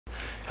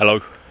Hello.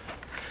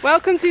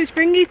 Welcome to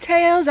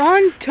SpringyTales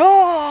on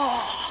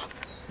tour.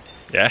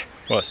 Yeah,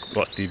 what's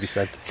Stevie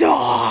said.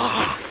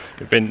 Tour.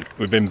 We've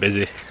been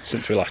busy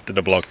since we last did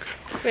a vlog.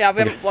 We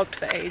haven't vlogged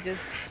for ages.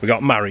 We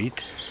got married.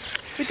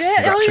 We did.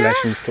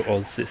 Congratulations to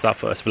us. It's our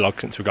first vlog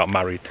since we got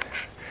married.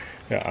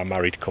 We are a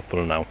married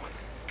couple now.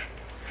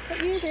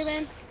 What are you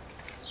doing?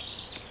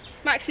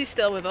 Max is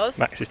still with us.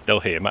 Max is still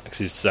here. Max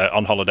is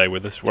on holiday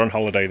with us. We're on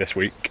holiday this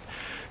week,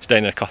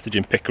 staying in a cottage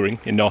in Pickering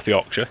in North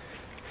Yorkshire.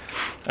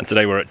 And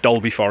today we're at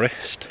Dalby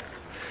Forest,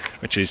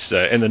 which is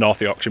in the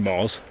North Yorkshire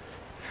moors,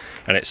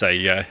 and it's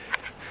a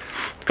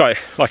quite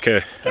like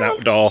an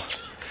outdoor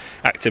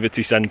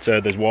activity centre.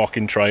 There's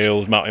walking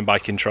trails, mountain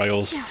biking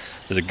trails.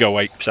 There's a Go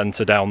Ape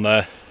centre down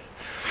there,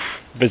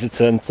 visitor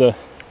centre.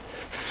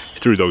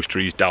 It's through those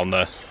trees down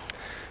there,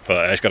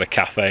 but it's got a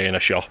cafe and a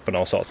shop and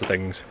all sorts of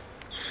things.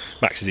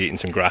 Max is eating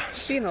some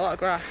grass. Eating a lot of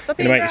grass. Stop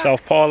eating grass. Make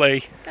yourself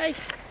poorly. Hey.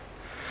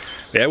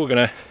 Yeah,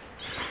 we'll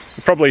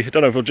probably, I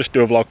don't know if we'll just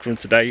do a vlog from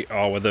today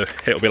or whether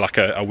it'll be like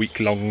a week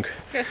long.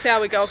 Let's see how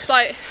we go, because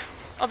like,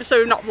 obviously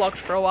we've not vlogged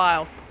for a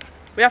while.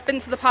 We have been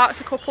to the parks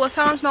a couple of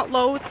times, not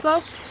loads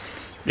though.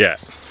 Yeah.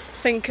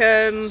 I think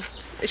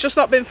it's just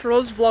not been for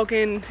us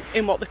vlogging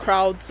in what the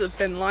crowds have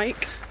been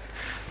like.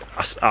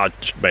 I've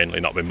just mainly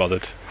not been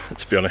bothered,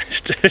 to be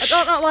honest. I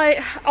don't know,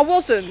 like, I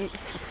wasn't.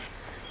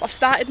 I've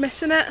started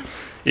missing it.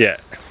 Yeah.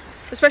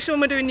 Especially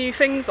when we're doing new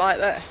things like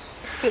this.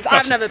 Because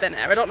I've never been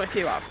here, I don't know if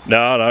you have.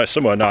 No, it's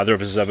somewhere neither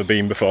of us has ever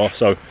been before,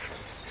 so...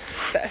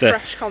 Bit of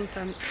fresh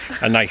content.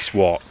 A nice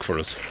walk for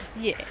us.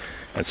 Yeah.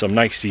 And some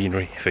nice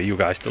scenery for you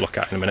guys to look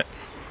at in a minute.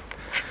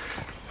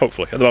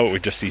 Hopefully. At the moment we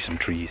just see some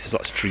trees, there's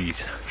lots of trees.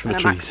 And a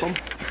Max one.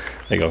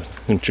 There you go,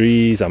 some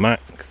trees, a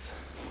Max.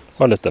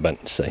 What does the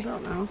bench say? I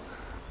don't know.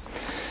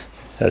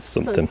 There's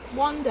something.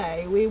 One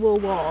day we will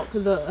walk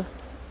the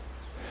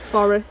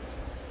forest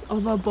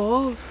of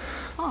above.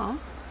 Oh.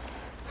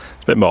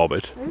 It's a bit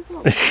morbid.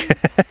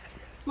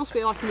 Must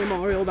be like a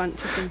memorial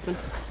bench or something. I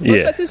Yeah. was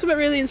expecting something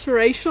really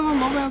inspirational and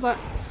lovely. I was like,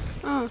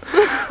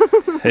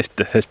 oh.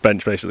 This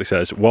bench basically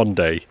says, one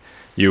day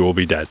you will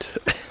be dead.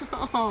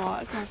 Oh,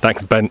 that's nice.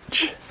 Thanks,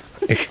 bench.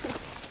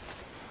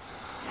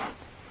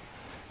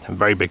 Some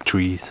very big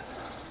trees.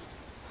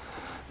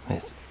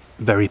 It's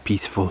very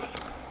peaceful.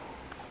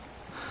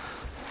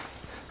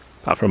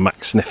 Apart from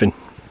Max sniffing.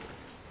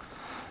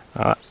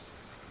 A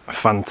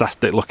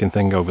fantastic looking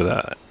thing over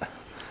there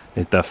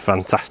is the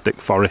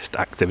fantastic forest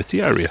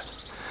activity area.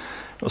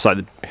 Looks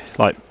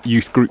like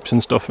youth groups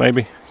and stuff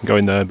maybe. Go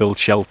in there, build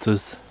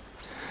shelters,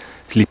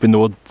 sleep in the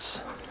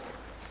woods.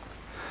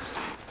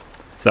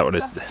 Is that what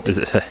does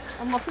it say?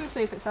 I'm looking to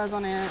see if it says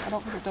on here. I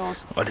don't think it does.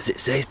 What does it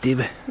say,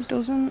 Stevie? It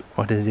doesn't.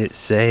 What does it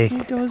say?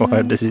 It doesn't.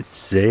 What does it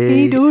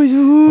say? It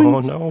doesn't. Oh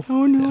no.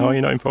 Oh no. Oh,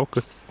 you're not in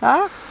focus.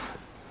 Ah?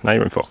 Now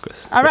you're in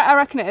focus. I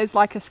reckon it is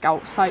like a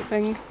Scouts type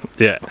thing.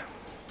 Yeah.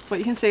 But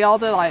you can see all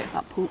the like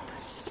that poop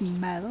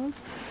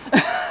smells.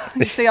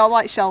 You can see all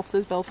like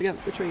shelters built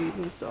against the trees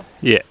and stuff.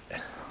 Yeah.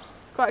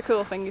 Quite a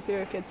cool thing if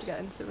you're a kid to get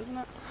into, isn't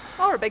it?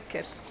 Or a big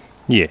kid.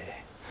 Yeah.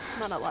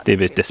 Like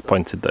Stevie's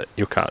disappointed that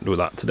you can't do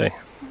that today.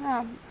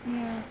 Yeah.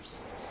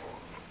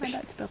 I'd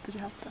like to build the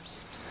shelter.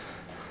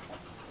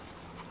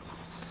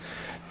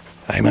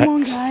 Hey Max. Come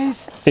on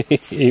guys.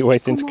 Are you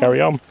waiting to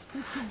carry on?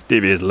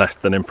 Stevie is less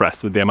than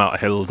impressed with the amount of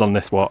hills on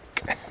this walk.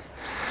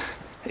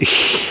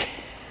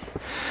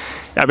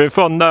 Having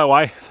fun though,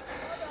 wife.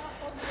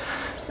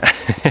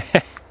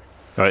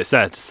 So it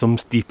said some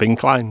steep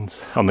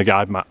inclines on the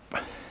guide map.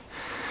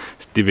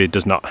 Stevie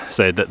does not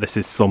say that this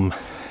is some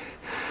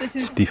This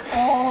is steep.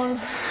 All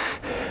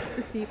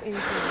the steep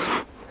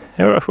inclines.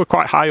 Yeah, we're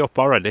quite high up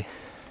already.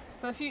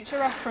 For future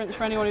reference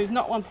for anyone who's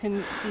not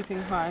wanting steep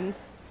inclines,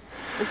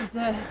 this is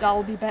the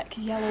Dalby Beck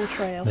Yellow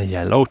Trail. The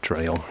Yellow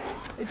Trail.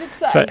 It did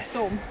say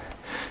some.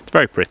 It's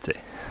very pretty.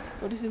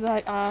 But this is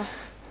like our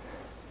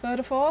third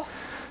or fourth,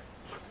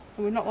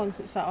 and we've not long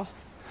since set off.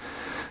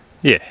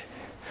 Yeah.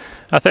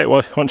 I think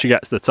once you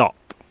get to the top,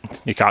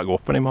 you can't go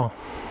up anymore.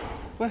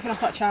 Working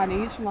off that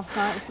Chinese from last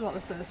night, this is what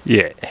this is.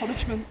 Yeah.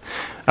 Punishment.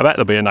 I bet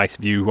there'll be a nice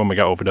view when we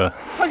get over there.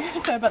 I was going to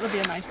say, I bet there'll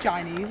be a nice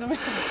Chinese.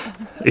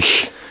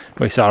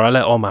 We saw a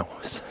little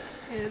mouse.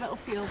 Yeah, a little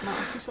field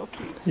mouse, she's so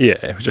cute.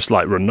 Yeah, it was just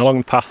like running along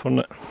the path,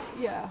 wasn't it?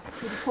 Yeah,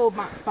 we just pulled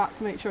Max back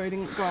to make sure he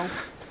didn't go.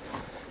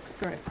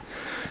 Great.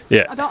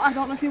 Yeah. I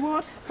don't know if you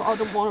would, but I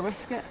don't want to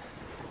risk it.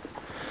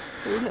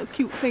 A little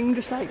cute thing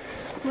just like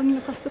running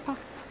across the path.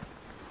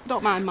 I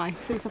don't mind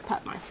mice, it's a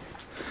pet mice.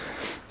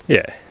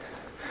 Yeah.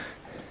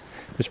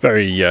 It's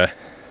very,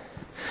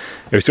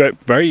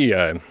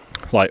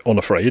 like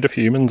unafraid of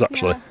humans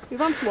actually. Yeah, we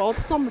ran towards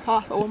us on the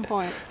path at one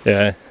point.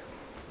 Yeah.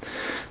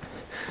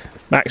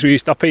 Max, will you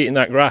stop eating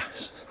that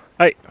grass?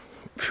 Hey.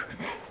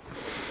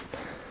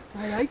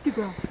 I like the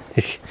grass.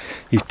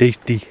 He's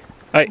tasty.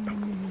 Hey.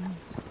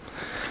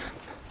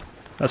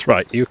 That's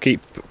right, you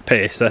keep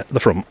pace at the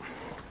front.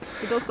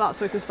 He does that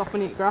so he can stop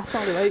and eat grass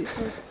while he waits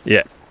for us.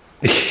 Yeah.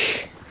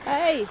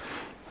 Hey!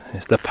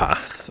 It's the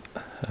path,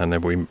 and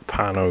if we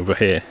pan over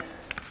here,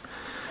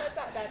 Where's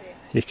that, Daddy?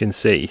 you can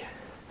see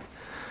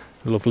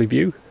a lovely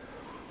view.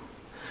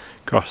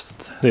 across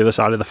the other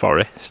side of the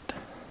forest.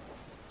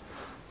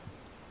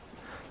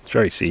 It's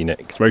very scenic,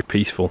 it's very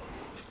peaceful.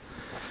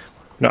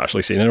 Not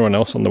actually seen anyone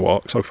else on the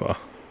walk so far.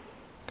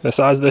 The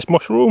size of this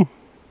mushroom.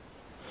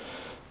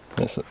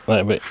 Let's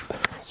let a bit,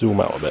 zoom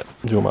out a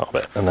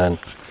bit, and then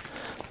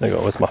there you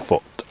go, there's my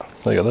foot.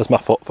 There you go, there's my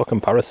foot for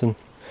comparison.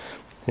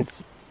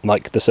 It's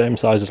like the same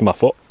size as my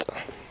foot.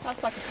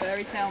 That's like a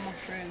fairy tale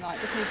mushroom, like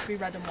it needs to be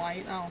red and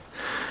white now.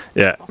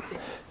 Yeah,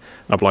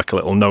 I've like a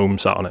little gnome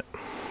sat on it.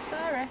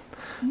 Fairy?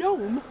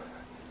 Gnome?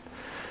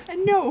 A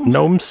gnome?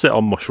 Gnomes sit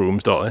on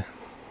mushrooms, don't they?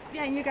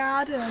 Yeah, in your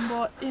garden,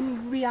 but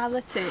in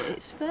reality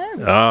it's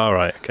fairy. Oh,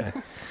 right, okay.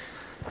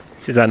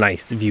 This is a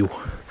nice view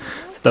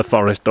as the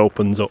forest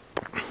opens up.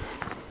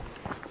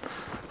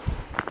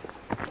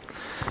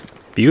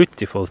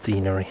 Beautiful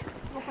scenery.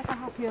 Looks like a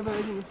happier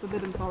version of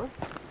Forbidden Forest.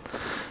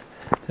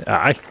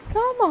 Aye.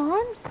 Come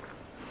on.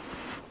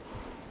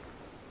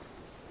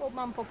 Old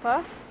man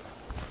pupper.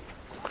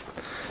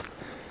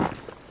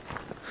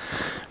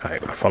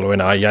 Right, we're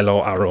following our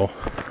yellow arrow.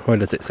 Where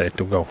does it say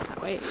to go?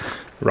 Wait.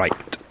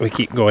 Right, we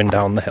keep going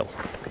down the hill.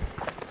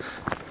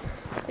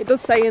 It does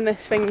say in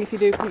this thing, if you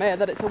do come here,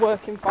 that it's a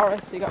working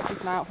forest, so you've got to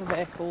keep an eye out for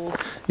vehicles.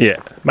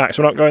 Yeah, Max,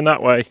 we're not going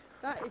that way.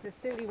 That is a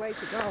silly way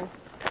to go.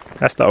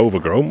 That's the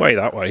overgrown way,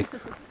 that way.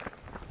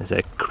 There's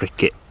a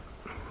cricket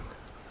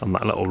on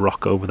that little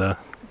rock over there.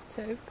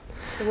 There's two.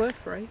 There were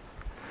three.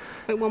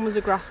 I think one was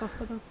a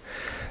grasshopper though.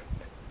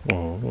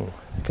 Oh,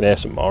 I can hear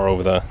some more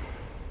over there.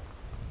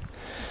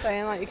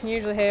 Saying like you can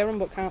usually hear them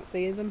but can't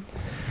see them.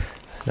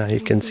 Now you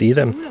can see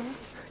them.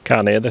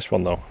 Can't hear this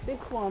one though. This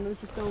one was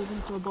just over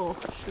into a bush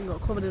and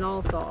got covered in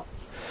all sorts.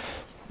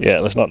 Yeah,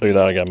 let's not do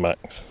that again,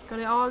 Max. Got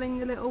it all in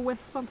your little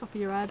wisp on top of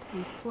your head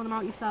and pulling them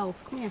out yourself.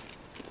 Come here.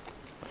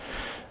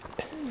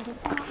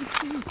 Don't pull out your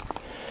feet.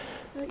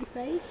 Hurt your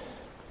face.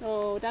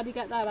 Oh, Daddy,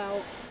 get that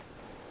out.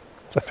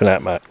 Flipping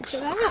out, Max.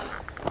 Look at that.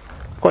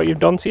 Look what you've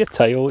done to your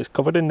tail. It's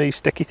covered in these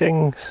sticky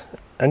things.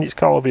 And it's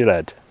all over your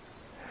head.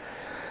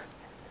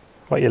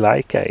 What you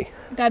like, eh?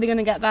 Daddy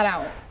gonna get that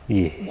out?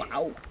 Yeah.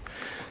 Wow.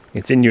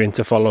 Continuing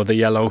to follow the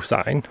yellow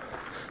sign.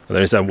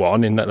 There is a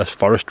warning that there's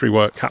forestry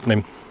work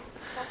happening.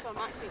 That's what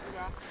Max eats the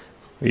grass.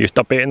 Will you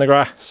stop eating the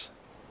grass?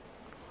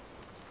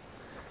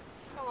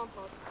 Come on,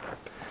 Pod.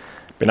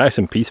 It'd be nice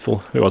and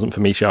peaceful if it wasn't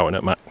for me shouting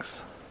at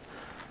Max.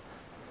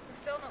 We've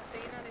still not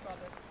seen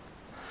anybody.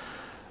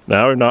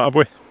 No, we've not, have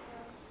we?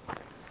 Max.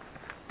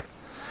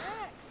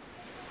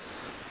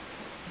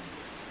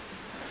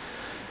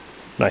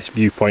 Nice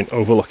viewpoint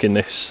overlooking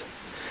this.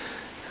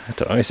 I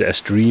don't know, is it a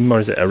stream or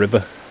is it a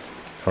river?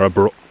 Or a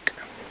brook?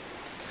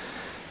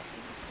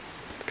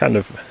 Kind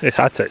of,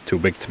 I'd say it's too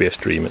big to be a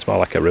stream, it's more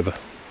like a river.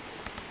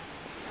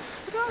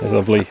 There's a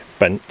lovely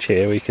bench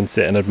here where you can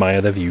sit and admire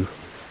the view.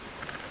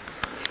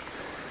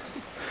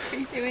 What are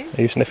you doing?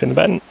 Are you sniffing the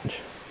bench?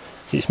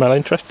 Do you smell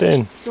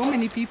interesting? So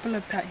many people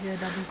have sat here,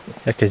 Daddy.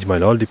 I can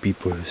smell all the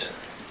peoples. Is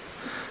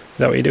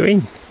that what you're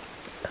doing?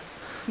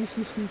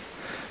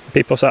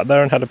 People sat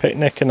there and had a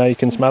picnic and now you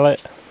can smell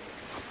it?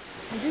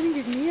 You didn't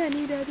give me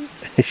any, Daddy.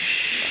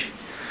 Shh.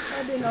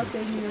 I did not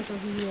take me out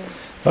of here.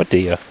 Oh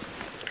dear.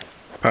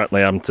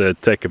 Apparently I'm to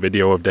take a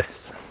video of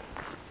this.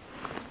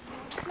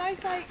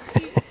 Nice, like,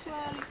 cute,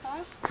 swirly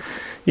car.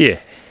 Yeah.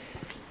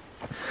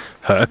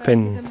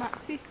 Herping.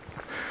 Maxi.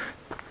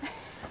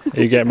 Are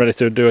you getting ready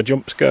to do a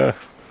jump scare?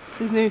 It's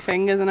his new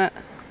thing, isn't it?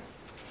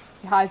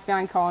 He hides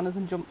behind corners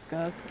and jump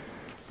scares.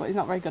 But he's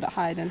not very good at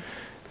hiding.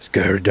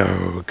 Scare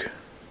dog.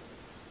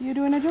 You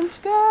doing a jump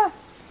scare?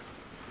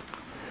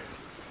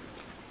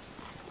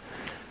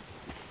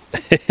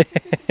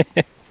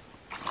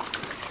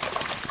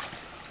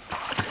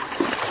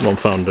 Someone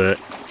found a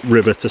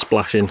river to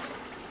splash in.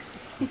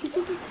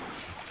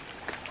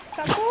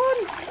 Come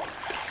on!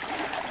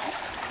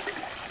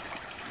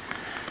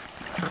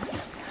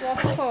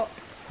 Water pup.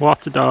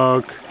 Water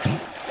dog.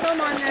 Come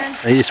on then.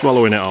 Are you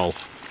swallowing it all?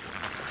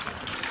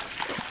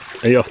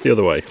 Are you off the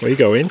other way? Where are you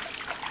going?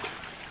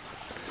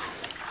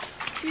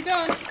 You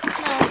done? No.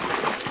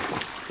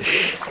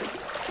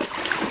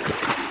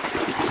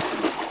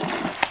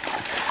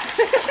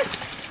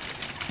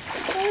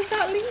 Where's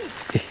that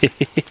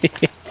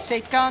leak?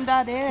 Shake on,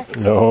 Daddy.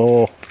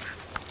 No.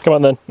 Come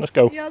on then, let's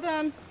go. You're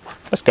done.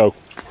 Let's go.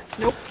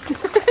 Nope.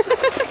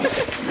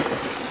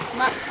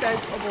 Max says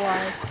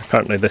otherwise.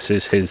 Apparently this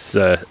is his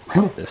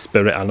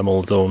spirit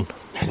animal zone.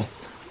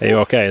 Are you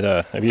okay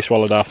there? Have you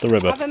swallowed half the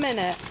river? Have a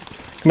minute.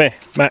 Come here,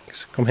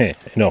 Max. Come here.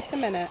 Enough. A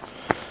minute.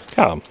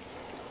 Calm.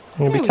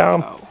 I'm gonna be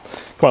calm. Go.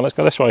 Come on, let's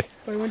go this way.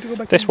 I want to go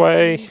back This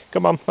way.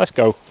 Come on, let's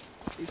go.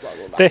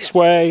 This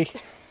way.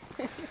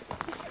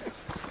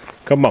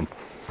 Come on.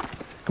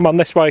 Come on,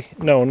 this way.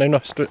 No,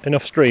 enough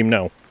stream,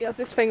 no. He has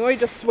this thing where he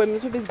just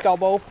swims with his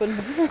gob open.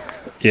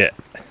 Yeah.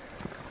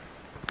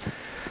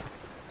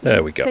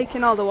 There we go.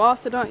 Taking all the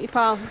water, don't you,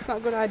 pal? It's not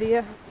a good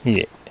idea.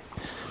 Yeah.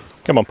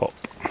 Come on, Pop.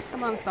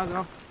 Come on,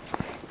 Soggo.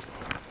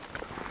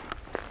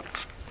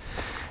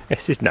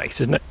 This is nice,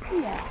 isn't it?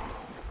 Yeah.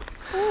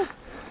 Oh.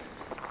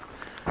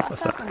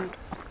 What's that? Pheasant.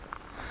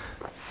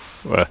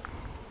 Where?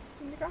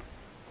 In the grass.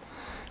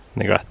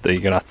 You're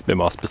gonna have to be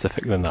more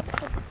specific than that.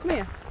 Come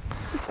here.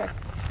 This way.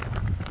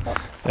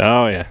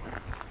 Oh yeah.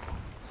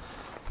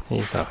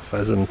 He's that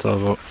pheasant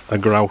or a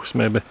grouse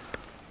maybe.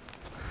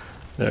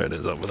 There it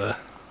is over there.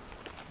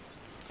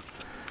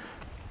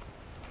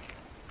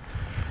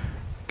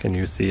 Can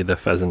you see the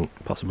pheasant,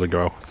 possibly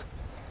grouse?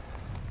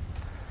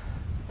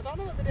 I don't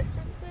know what the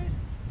difference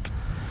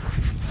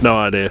is. No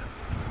idea.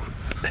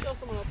 I'm sure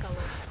someone will tell us.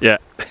 Yeah.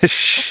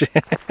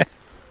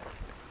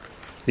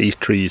 These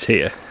trees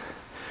here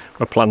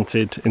were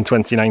planted in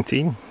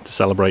 2019 to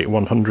celebrate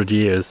 100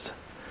 years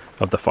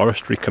of the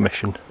Forestry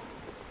Commission.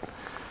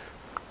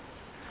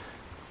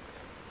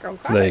 So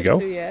there you go.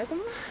 2 years,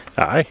 haven't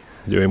they? Aye,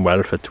 doing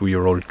well for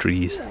 2-year-old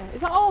trees. Yeah.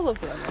 Is that all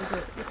of them? Is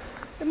it?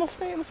 It must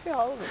be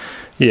all of them.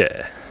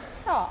 Yeah,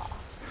 Oh,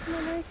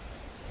 nice.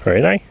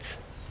 very nice.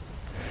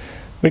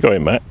 We're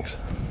going, Max.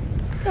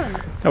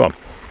 Come on.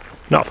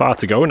 Not far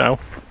to go now.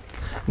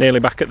 Nearly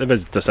back at the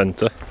visitor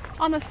centre.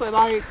 Honestly,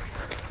 like,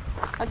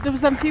 there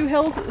was them few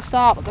hills at the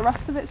start, but the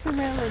rest of it's been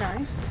really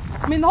nice.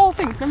 I mean, the whole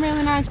thing's been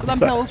really nice, but them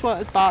hills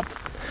weren't as bad.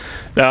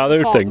 No, they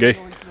were Thought they were thingy.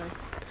 going to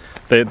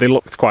be. They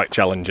looked quite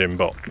challenging,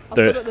 but I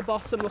stood at the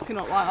bottom looking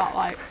up like that,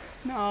 like,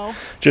 no.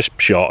 just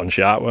short and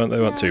sharp, weren't they?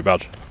 They weren't too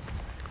bad.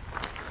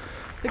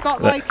 They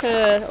got like,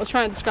 I was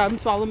trying to describe them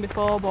to Alan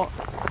before, but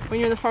when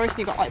you're in the forest,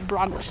 you've got like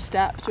branch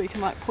steps where you can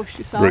like push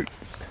yourself.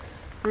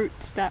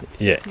 Root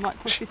steps. Yeah. You can like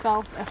push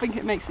yourself. I think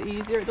it makes it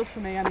easier. It does for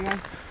me anyway.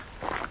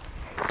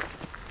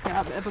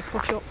 Yeah, a bit of a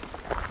push up.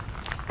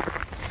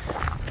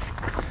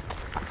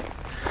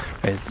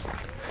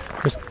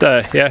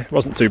 It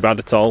wasn't too bad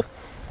at all.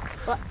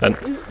 But, And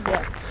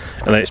yeah.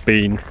 then it's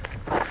been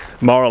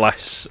more or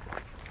less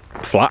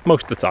flat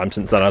most of the time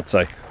since then, I'd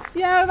say.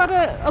 Yeah, we've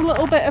had a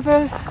little bit of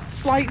a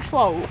slight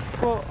slope,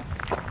 but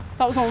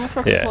that was only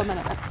for a couple of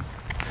minutes.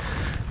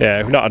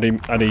 Yeah, we've not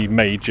had any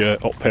major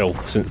uphill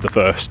since the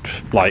first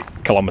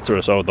kilometre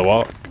or so of the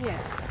walk. Yeah.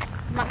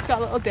 Max got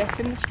a little dip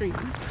in the stream,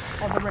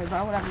 or the river,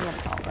 whatever you want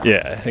to call it.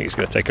 Yeah, I think it's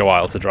going to take a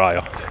while to dry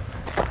off.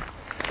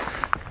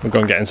 We're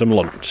going getting some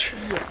lunch.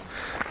 Yeah.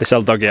 They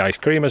sell doggy ice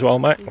cream as well,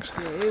 Max.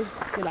 We do.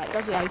 We like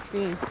doggy ice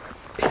cream.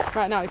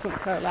 Right now he couldn't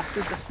care less,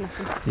 he's just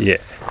sniffing.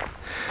 Yeah.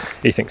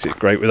 He thinks it's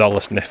great with all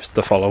the sniffs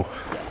to follow.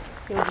 Yeah.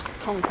 He'll just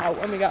conk out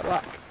when we get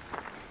back.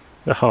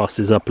 The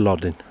horses are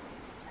plodding.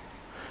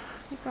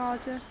 You're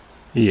gorgeous.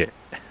 Yeah.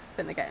 I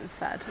think they're getting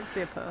fed. I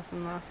see a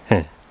person there.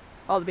 Huh.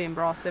 Or they're being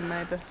brought in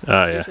maybe.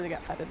 Oh yeah. Usually they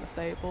get fed in the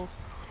stables.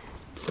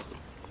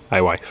 Hi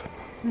wife.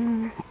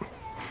 We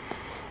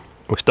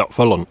stopped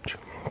for lunch.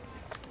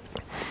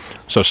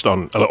 So just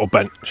on a little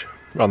bench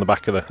around the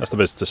back of that's the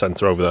visitor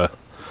centre over there.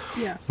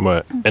 Yeah. And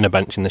we're in a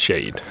bench in the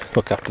shade.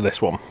 Look after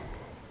this one.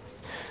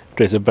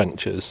 Trace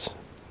Adventures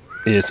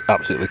is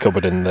absolutely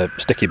covered in the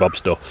sticky bob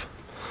stuff.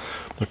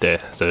 Oh dear,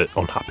 there's an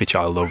unhappy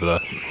child over there.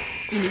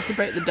 You need to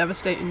break the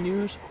devastating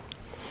news.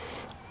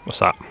 What's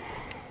that?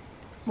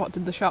 What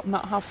did the shop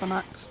not have for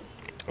Max?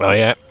 Oh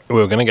yeah, we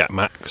were going to get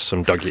Max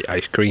some doggy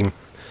ice cream.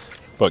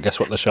 But guess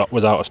what the shop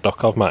was out of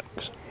stock of,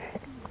 Max?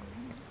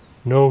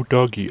 No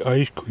doggy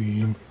ice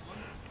cream.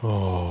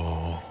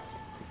 Oh.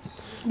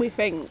 We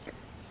think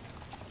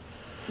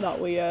that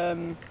we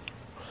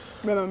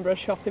remember a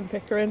shop in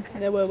Pickering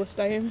near where we're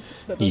staying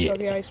that does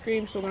doggy ice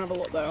cream, so we're going to have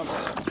a look there on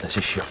it. There's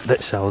a shop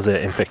that sells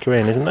it in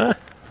Pickering, isn't there?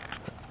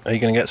 Are you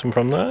going to get some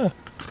from there?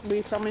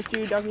 We promised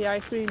you doggy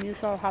ice cream, you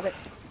shall have it.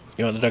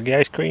 You want the doggy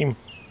ice cream?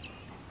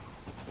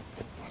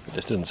 It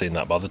just doesn't seem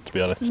that bothered, to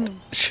be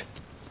honest.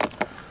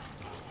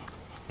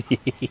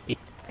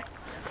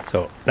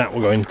 So now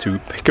we're going to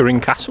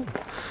Pickering Castle.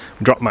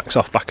 We dropped Max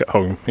off back at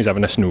home. He's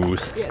having a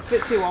snooze. Yeah, it's a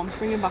bit too warm to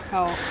bring him back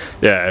out.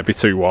 Yeah, it'd be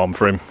too warm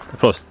for him.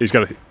 Plus, he's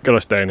got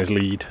to stay in his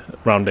lead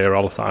round here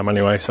all the time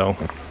anyway. So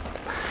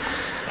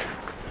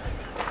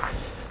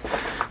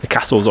the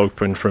castle's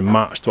open from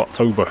March to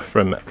October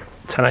from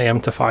 10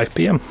 AM to 5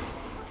 PM.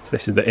 So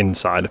this is the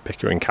inside of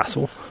Pickering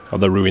Castle, or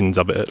the ruins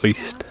of it at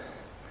least.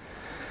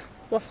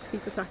 Wasps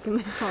keep attacking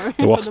me, sorry.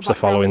 The wasps are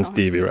following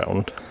Stevie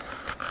around.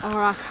 Or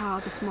our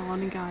car this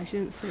morning, guys, you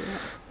didn't see it.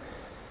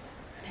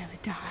 I nearly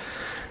died.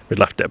 We'd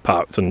left it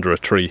parked under a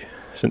tree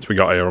since we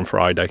got here on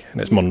Friday, and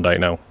it's Monday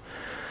now.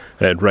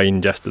 And it had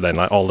rained yesterday, and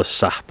all the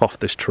sap off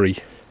this tree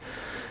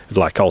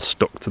had all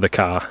stuck to the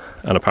car,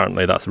 and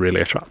apparently that's really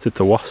attracted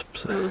to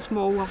wasps. There was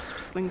more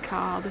wasps than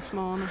car this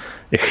morning.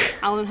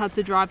 Alan had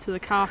to drive to the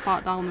car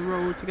park down the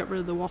road to get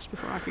rid of the wasp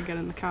before I could get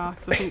in the car,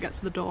 because I couldn't get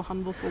to the door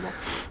handle for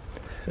wasps.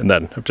 And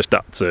then I've just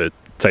had to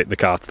take the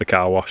car to the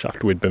car wash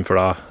after we'd been for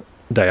our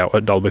day out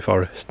at Dalby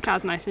Forest.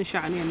 Car's nice and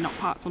shiny and not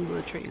parked under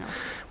the tree now.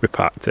 We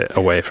parked it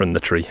away from the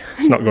tree.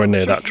 It's not going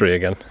near that tree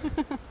again.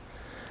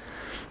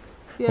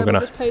 Yeah, we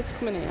just paid to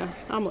come in here.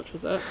 How much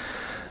was it?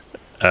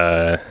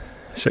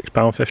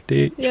 £6.50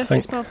 each, yeah, I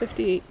think. £6.50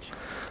 each.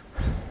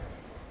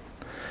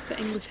 It's an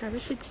English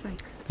heritage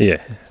site.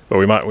 Yeah, but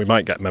we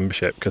might get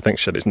membership, because I think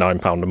she said it's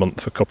 £9 a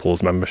month for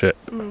couples membership.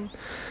 So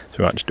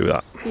we might just do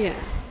that. Yeah.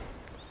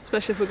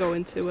 Especially if we go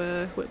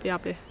into Whitby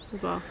Abbey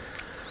as well.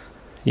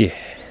 Yeah.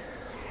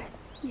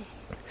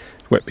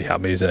 Whitby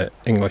Abbey is an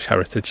English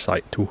heritage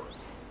site too.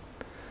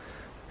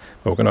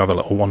 We're going to have a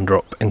little wander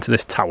up into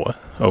this tower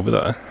over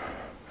there.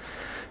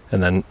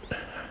 And then,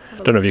 I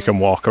don't know if you can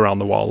walk around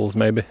the walls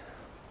maybe.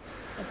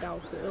 I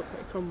doubt it, it'll be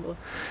crumbly.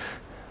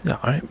 Yeah,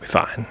 alright, be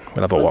fine.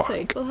 We'll have a walk.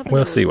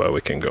 We'll See where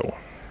we can go.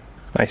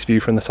 Nice view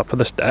from the top of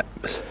the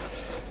steps.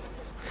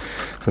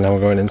 And now we're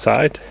going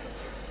inside.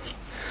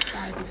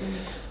 Spiders in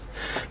there.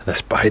 The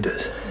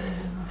spiders.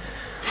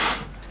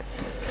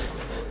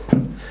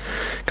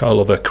 Gotta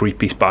love a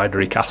creepy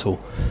spidery castle.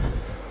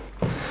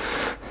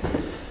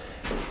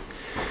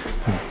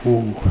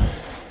 Ooh.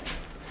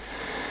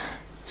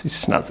 This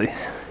is snazzy.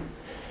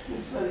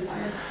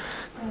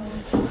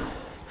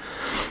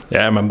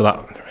 Yeah, I remember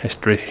that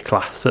history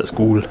class at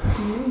school.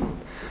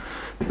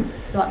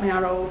 Like my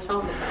arrow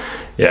sound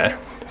effects. Yeah.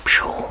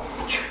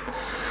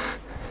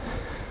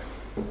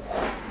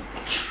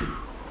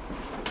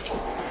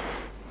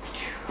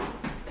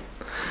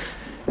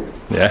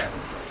 Yeah.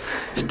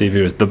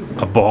 Stevie was a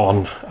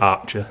born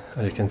archer,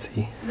 as you can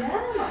see.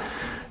 Yeah.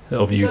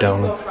 Little view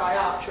down there. Try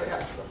archery,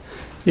 actually.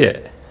 Yeah.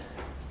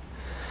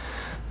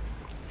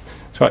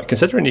 So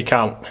considering you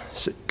can't,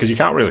 because you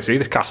can't really see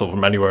this castle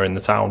from anywhere in the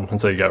town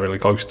until you get really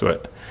close to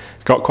it.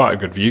 It's got quite a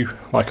good view,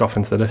 like off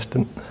into the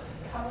distance.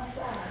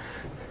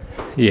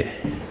 Yeah.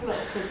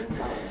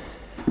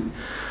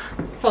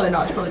 Probably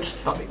not, it's probably just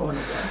stop me going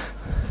up there.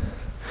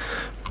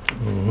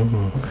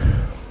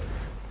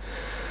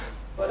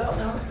 But I don't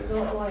know, there's a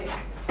little like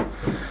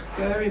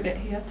scary bit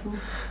here too.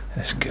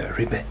 A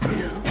scary bit.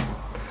 Yeah.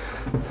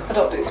 I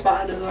don't do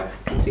spiders, I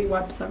can see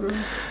webs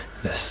everywhere.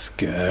 The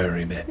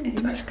scary bit.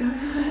 The scary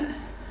bit.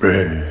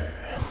 Brr.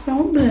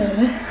 Don't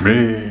blare.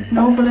 Brr.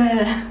 No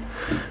blare.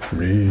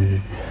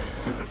 Brr.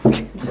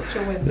 I'm such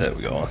a wimp. There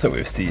we go. I think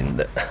we've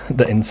seen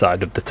the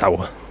inside of the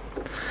tower.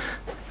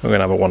 We're going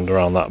to have a wander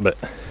around that bit.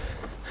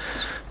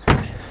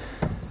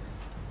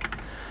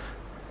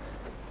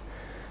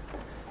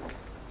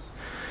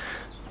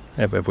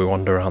 Yeah, but if we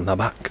wander around the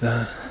back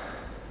there.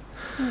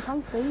 You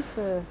can see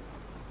for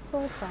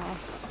so far.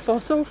 For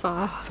so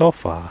far. So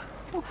far.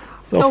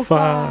 So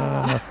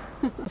far.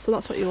 So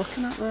that's what you're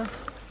looking at there.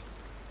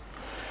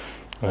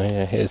 Oh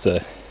yeah, here's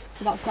a...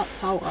 So that's that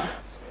tower,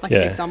 like Yeah.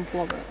 an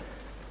example of it.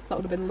 That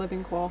would have been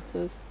living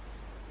quarters,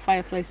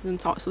 fireplaces and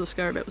toilets, so the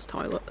scary bit was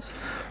toilets.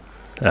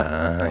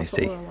 Ah, I That's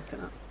see. what we're looking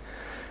at.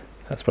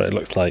 That's what it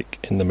looks like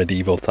in the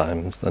medieval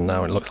times, and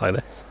now it looks like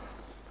this.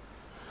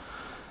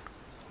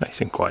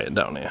 Nice and quiet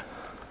down here.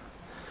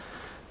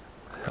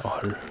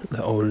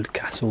 The old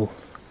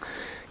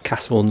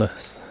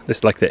castleness. This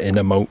is like the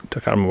inner moat, I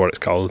can't remember what it's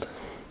called.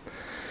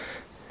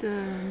 The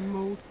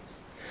moat.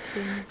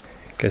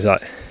 Because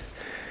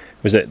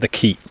was it the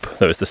keep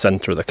that was the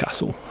centre of the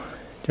castle?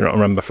 Do you not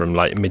remember from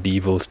like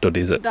medieval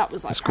studies at That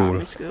was like school?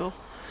 primary school.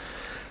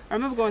 I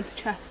remember going to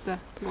Chester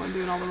to go and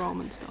doing all the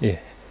Roman stuff. Yeah.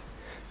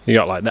 You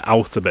got like the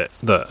outer bit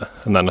there,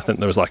 and then I think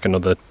there was like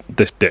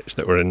this ditch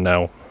that we're in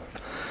now,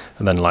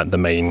 and then like the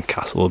main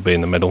castle would be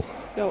in the middle.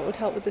 You know what would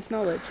help with this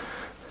knowledge?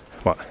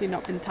 What? You've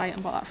not been tight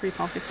and bought that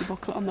 £3.50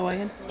 booklet on the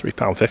way in.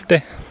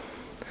 £3.50.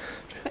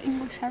 For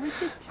English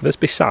heritage. There's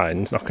be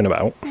signs knocking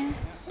about.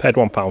 Paid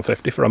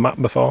 £1.50 for a map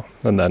before,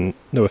 and then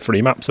there were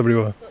free maps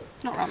everywhere.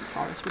 Not around the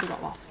forest, would have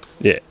got lost.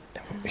 Yeah.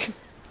 Some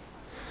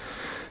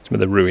of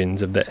the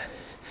ruins of the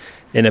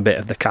inner bit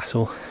of the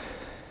castle.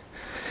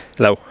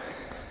 Hello.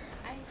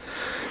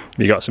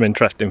 You got some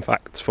interesting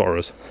facts for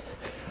us?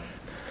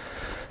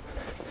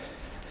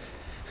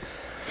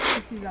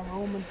 This is a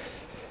Roman.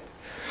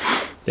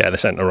 Yeah, they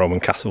sent a Roman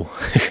castle.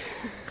 I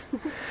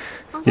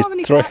don't have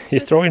any facts.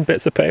 You're throwing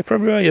bits of paper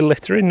everywhere, you're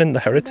littering in the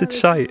heritage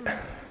site.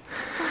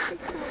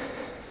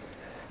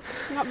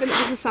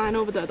 There's a sign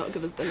over there that'll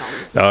give us the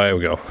knowledge. Oh, here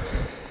we go.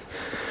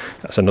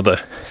 That's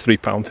another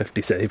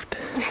 £3.50 saved.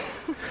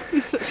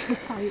 You're such a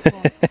tight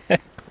one.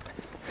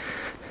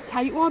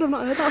 Tight one? I've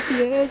not heard that for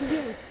years, have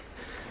you?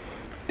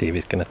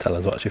 Davey's going to tell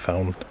us what she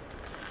found.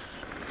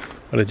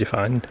 What did you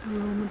find?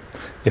 Roman.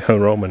 You're a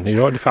Roman.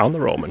 You already found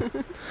the Roman.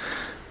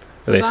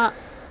 So that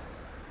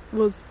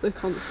was the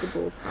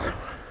constable's house.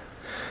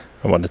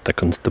 And what did the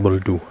constable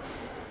do?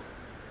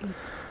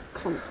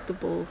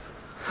 Constables.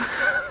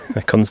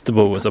 The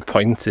constable was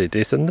appointed.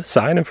 It's in the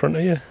sign in front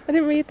of you. I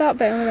didn't read that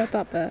bit, I only read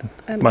that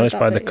bit. Managed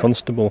by the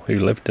constable who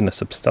lived in a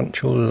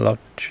substantial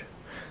lodge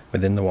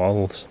within the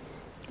walls.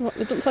 What,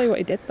 it doesn't tell you what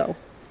he did though.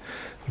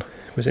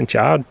 Was in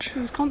charge. He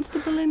was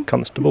constable in.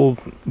 Constable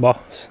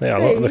boss. Yeah,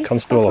 See? the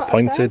constable That's what I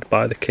appointed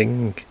by the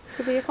king.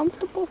 To be a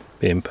constable.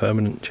 Be in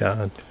permanent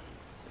charge.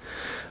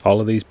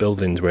 All of these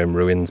buildings were in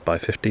ruins by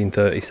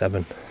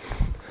 1537.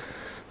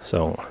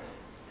 So,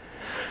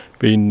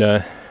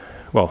 been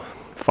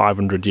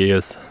 500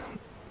 years.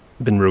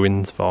 Been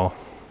ruins for.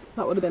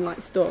 That would have been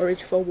like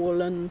storage for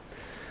wool and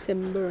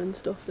timber and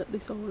stuff that they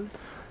sold.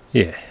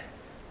 Yeah.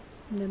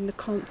 And then the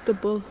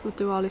constable would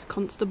do all his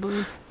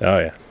constabling. Oh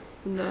yeah.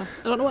 And I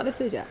don't know what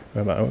this is yet.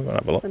 We're going to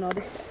have a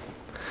look.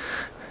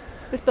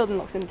 This building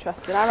looks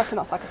interesting. I reckon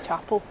that's like a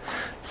chapel.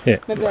 Yeah.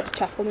 Maybe like a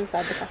chapel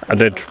inside the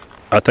castle.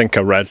 I think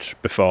I read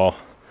before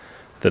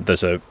that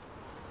there's a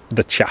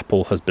the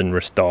chapel has been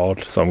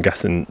restored, so I'm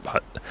guessing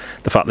that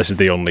the fact this is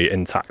the only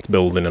intact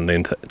building and the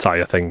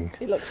entire thing.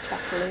 It looks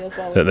chapel-y as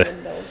well, with the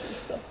windows and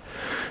stuff.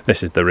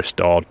 This is the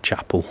restored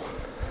chapel.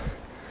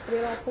 Are we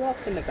allowed to walk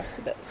in the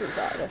grassy bits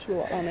inside, or should we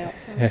walk on the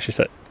outside? Yeah, she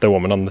said, the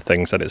woman on the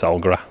thing said it's all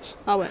grass.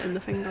 I went in the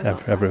thing.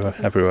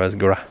 Everywhere's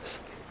grass.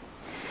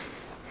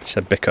 She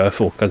said be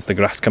careful because the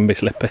grass can be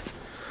slippy.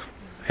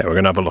 Yeah, we're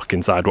going to have a look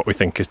inside what we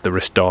think is the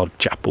restored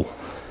chapel.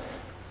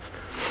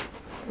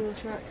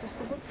 Wheelchair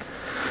accessible.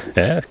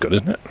 Yeah, it's good,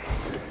 isn't it?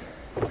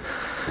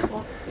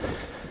 What?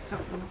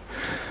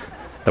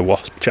 The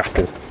Wasp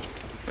Chapel.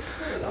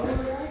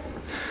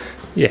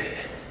 Yeah.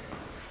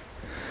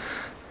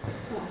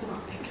 What's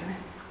about Pickering?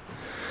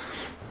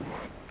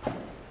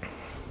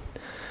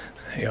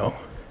 There you go.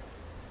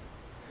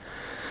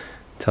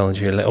 Tells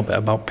you a little bit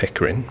about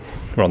Pickering.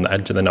 We're on the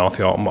edge of the North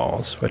York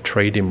Moors, where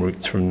trading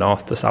routes from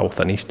north to south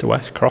and east to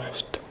west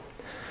crossed.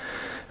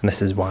 And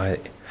this is why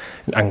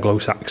an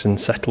Anglo-Saxon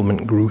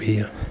settlement grew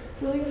here.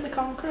 William the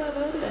Conqueror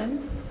voted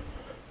in.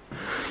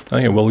 Oh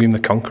yeah, William the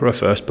Conqueror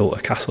first built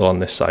a castle on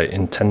this site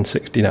in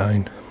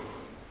 1069.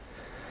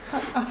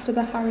 After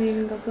the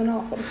harrying of the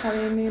north. What does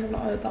harrying mean? I've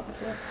not heard that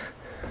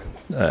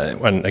before.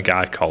 When a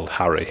guy called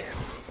Harry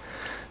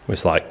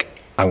was like,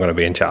 I'm going to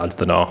be in charge of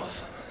the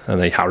north.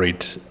 And he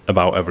harried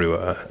about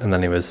everywhere. And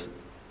then he was...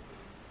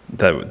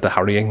 The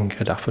harrying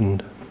had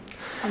happened.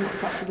 I'm not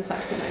proud of this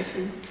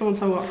explanation. Someone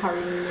tell me what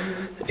harrying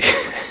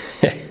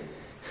means.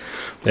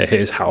 Yeah,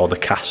 here's how the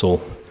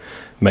castle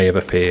may have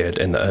appeared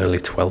in the early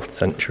 12th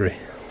century.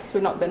 So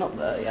we've not been up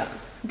there yet.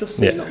 We've just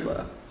seen up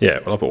there. Yeah,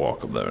 we'll have a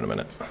walk up there in a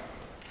minute.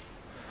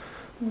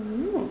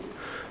 Ooh.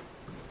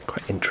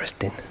 Quite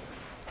interesting.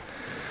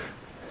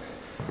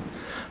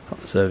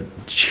 Lots of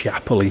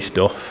chapel-y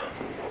stuff.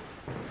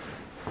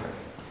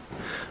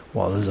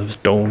 Walls of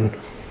stone.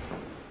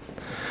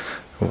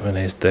 And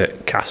here's the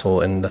castle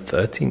in the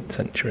 13th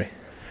century.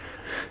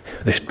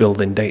 This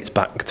building dates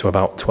back to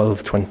about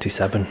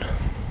 1227.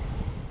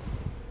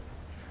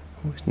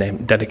 It's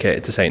named,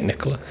 dedicated to St.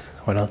 Nicholas.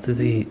 What else is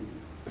he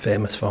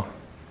famous for?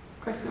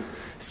 Christmas.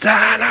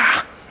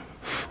 Santa!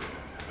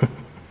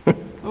 I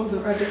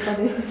wasn't ready for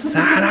this.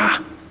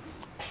 Santa!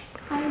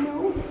 I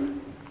know.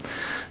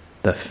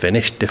 The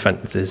finished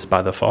defences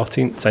by the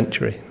 14th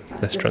century.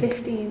 That's the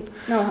 15.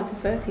 No, that's a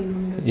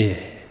 1300. Yeah.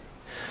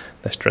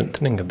 The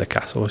strengthening of the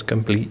castle was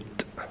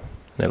complete.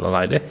 And it looked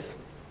like this.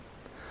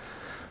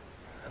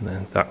 And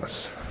then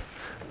that's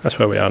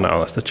where we are now,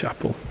 that's the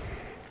chapel.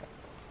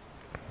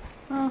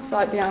 Oh, so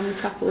like behind the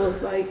chapel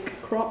is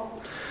like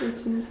crops of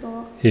some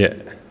sort. Yeah.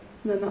 And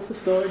then that's the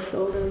storage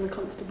building and the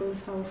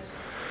constable's house.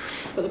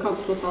 But the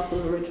constable's house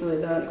was originally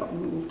there and it got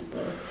moved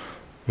there.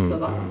 So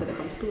that would be the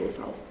constable's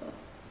house there.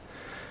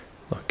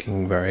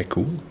 Looking very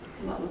cool.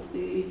 And that was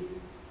the...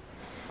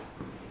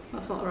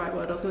 That's not the right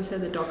word, I was going to say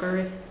the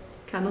doggery.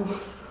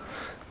 Kennels.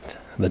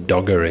 The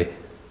doggery.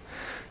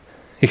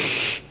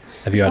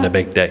 Have you had a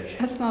big day?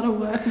 That's not a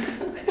word.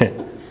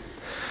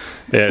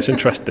 Yeah, it's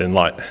interesting.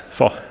 Like,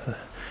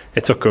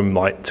 it took them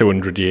like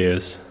 200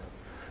 years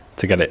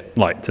to get it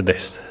like to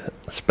this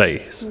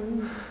space,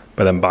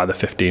 but then by the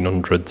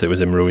 1500s, it was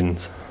in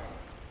ruins.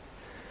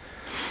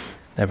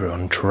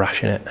 Everyone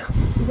trashing it.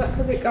 Is that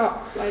because it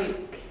got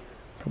like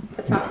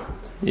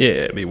attacked? Yeah,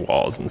 it'd be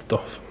wars and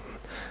stuff.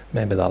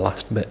 Maybe the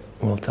last bit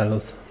will tell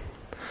us.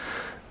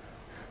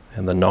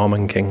 And the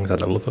Norman kings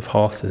had a love of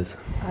horses.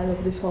 I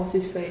love this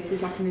horse's face.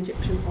 He's like an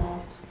Egyptian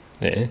horse.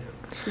 Yeah.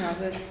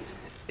 Snazzy.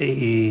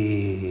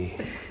 Hey,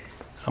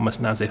 I'm a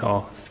snazzy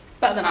horse.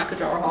 Better than I could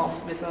draw a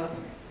horse, to be fair.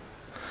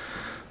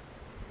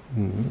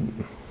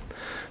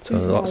 So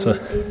lots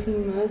of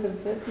 18 words and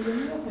 30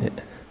 windows.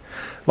 Yeah.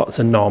 Lots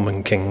of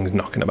Norman kings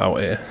knocking about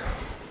here.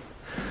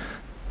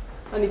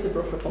 I need to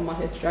brush up on my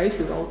history. I used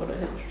to be all good at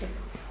history.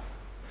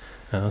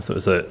 So it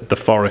was the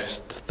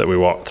forest that we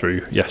walked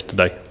through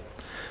yesterday.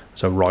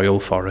 It's a royal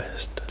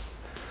forest,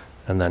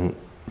 and then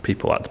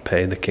people had to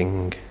pay the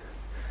king.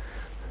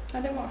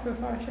 I didn't walk through a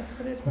forest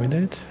yesterday. We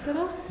did. Did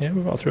I? Yeah, we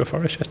walked through a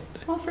forest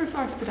yesterday. I walked through a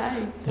forest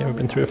today. Yeah, we've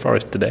been through a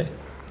forest today.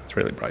 It's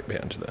really bright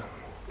behind you there.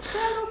 Did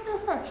I go through a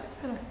forest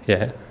yesterday?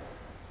 Yeah,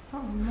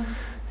 Oh no.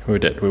 we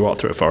did. We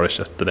walked through a forest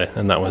yesterday,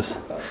 and that was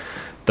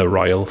the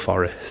royal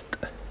forest.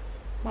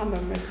 My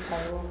memory's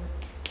terrible.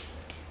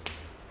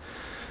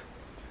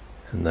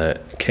 And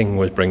the king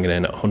was bringing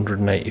in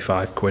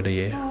 185 quid a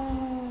year.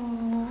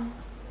 Oh.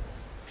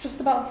 Just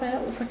about to say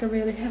it looks like a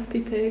really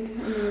happy pig,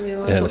 and then I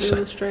realised Yeah, what that's the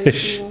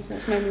illustration was.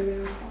 It's made me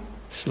really sad.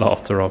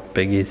 Slaughter of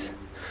piggies.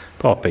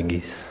 Poor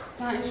piggies.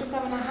 Like, he's just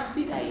having a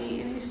happy day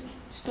eating his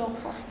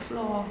stuff off the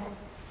floor.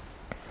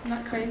 And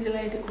that crazy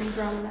lady comes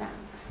round with an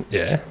axe.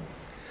 Yeah.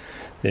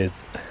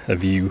 There's a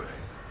view,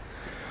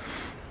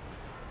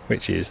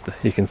 which is,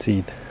 you can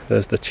see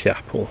there's the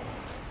chapel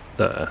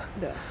there.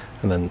 Yeah.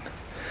 And then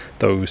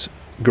those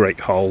great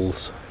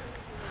halls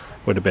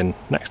would have been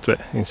next to it.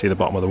 You can see the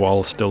bottom of the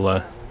wall still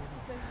there.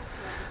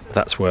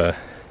 That's where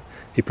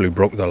people who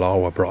broke the law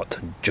were brought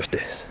to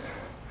justice.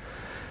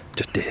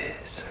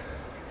 Justice.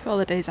 For all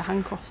the days of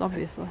handcuffs,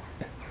 obviously.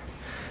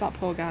 That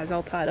poor guy's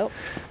all tied up.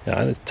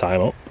 Yeah, let's tie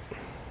him up.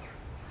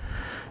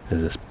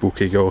 There's a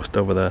spooky ghost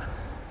over there.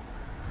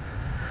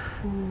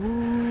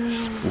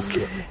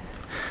 Spooky.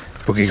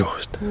 Spooky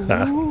ghost.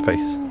 Ah,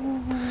 face.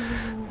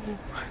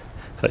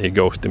 Is that your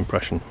ghost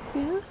impression?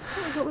 Yeah,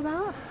 what's up with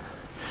that?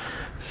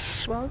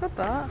 Well, I got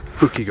that.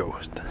 Spooky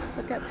ghost.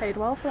 I'd get paid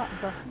well for that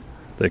impression.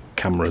 The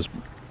camera's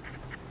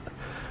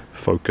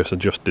focus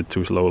adjusted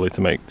too slowly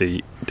to make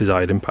the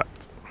desired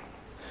impact.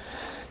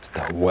 It's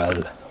that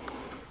well.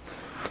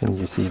 Can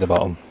you see the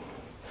bottom?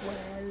 Well.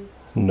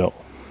 No.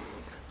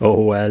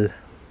 Oh well.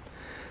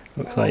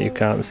 Looks like you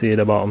can't see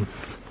the bottom.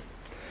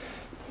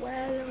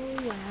 Well,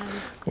 oh well.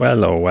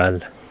 Well, oh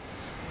well.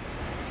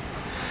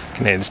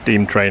 Can hear the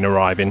steam train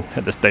arriving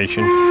at the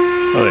station.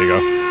 Oh, there you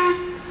go.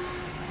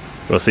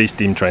 We'll see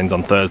steam trains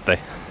on Thursday.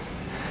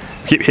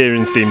 We keep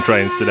hearing steam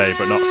trains today,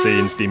 but not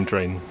seeing steam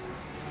trains.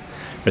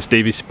 But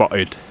Stevie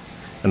spotted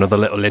another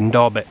little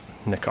indoor bit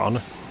in the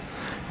corner.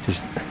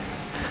 She's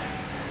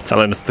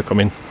telling us to come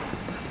in.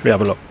 We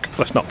have a look.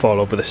 Let's not fall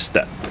over this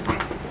step.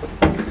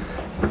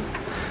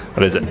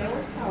 What is it?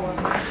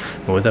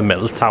 Oh, the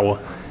mill tower.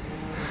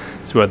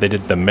 It's where they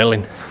did the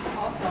milling.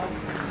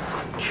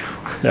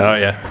 Oh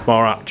yeah,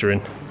 more archery.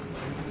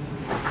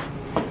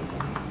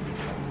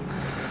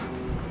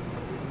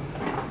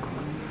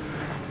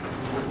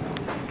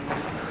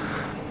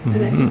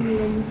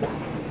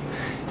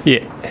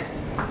 Yeah.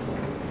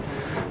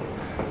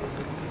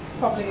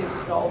 Probably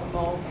installed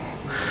more.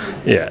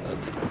 Yeah,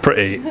 it's a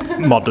pretty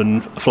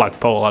modern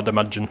flagpole, I'd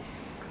imagine.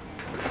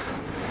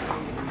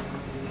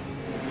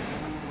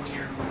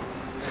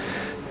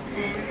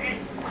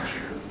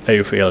 Are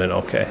you feeling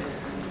okay?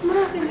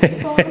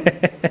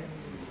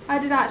 I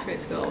did archery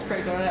at school,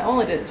 pretty good at it. I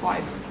only did it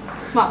twice.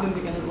 Might have been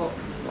beginner's luck.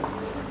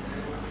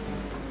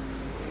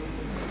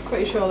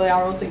 Pretty sure the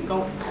arrows didn't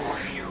go.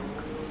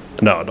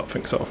 No, I don't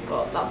think so.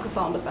 But that's the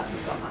sound effect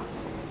we've got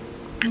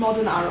now.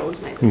 Modern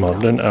arrows make this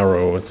Modern sound.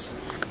 arrows.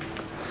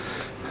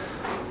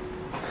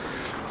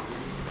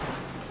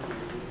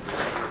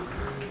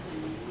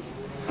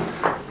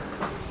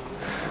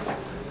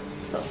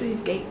 That's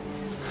these gates.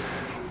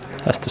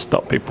 That's to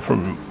stop people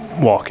from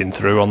walking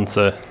through onto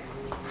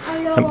Oh,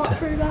 you gotta walk empty.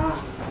 through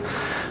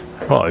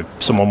that. Well, if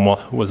someone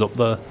was up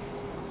there,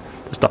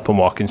 to stop them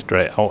walking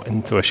straight out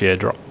into a sheer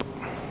drop.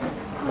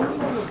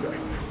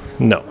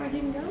 No, Where do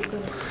you go?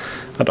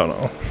 I don't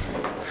know.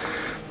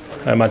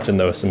 I imagine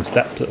there were some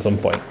steps at some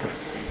point.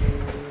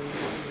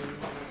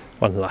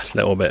 One last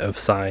little bit of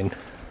sign,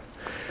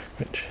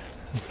 which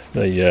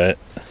the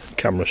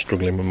camera's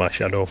struggling with my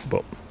shadow,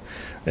 but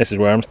this is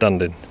where I'm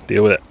standing.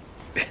 Deal with it.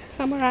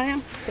 Somewhere I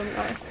am. Don't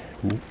worry.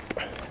 Look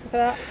at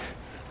that.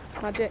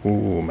 Magic.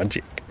 Ooh,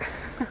 magic.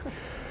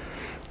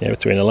 Yeah,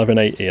 between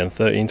 1180 and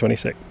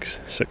 1326,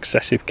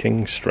 successive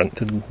kings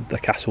strengthened the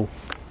castle.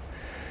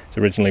 It's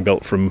originally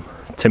built from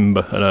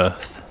timber and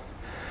earth,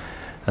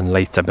 and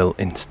later built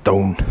in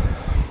stone.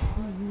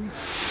 We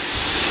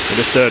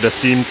just heard a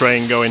steam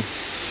train going,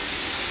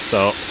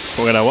 so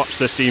we're going to watch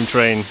the steam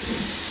train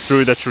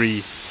through the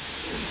trees.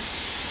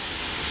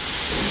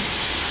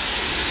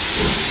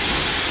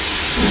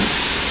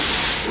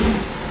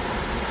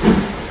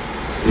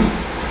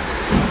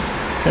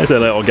 There's a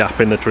little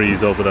gap in the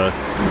trees over there.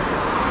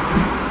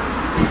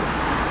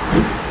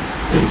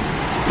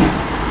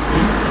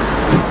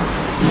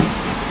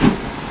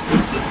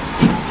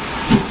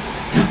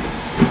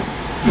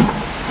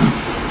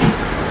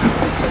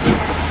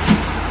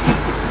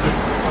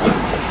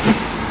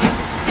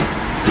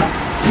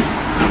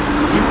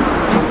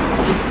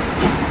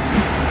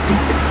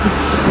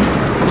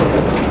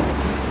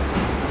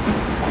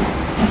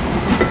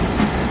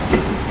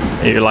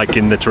 Are you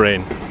liking the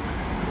train?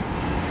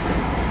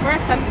 We're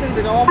attempting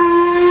to go on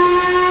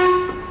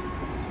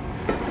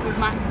with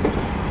Max.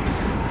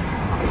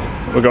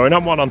 We're going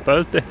on one on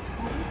Thursday.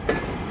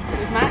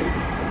 With Max?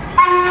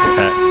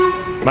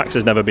 Max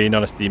has never been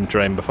on a steam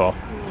train before.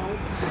 No.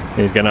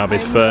 He's going to have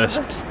his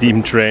first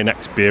steam train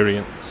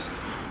experience.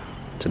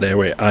 Today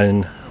we're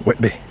in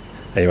Whitby.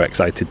 Are you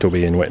excited to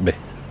be in Whitby?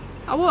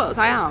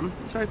 I am.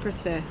 It's very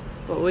pretty.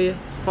 But we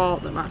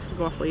thought that Max would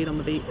go off lead on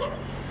the beach.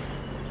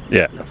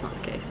 Yeah, That's not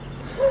the case.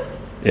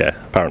 yeah,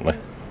 apparently.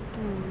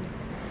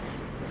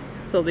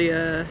 Till the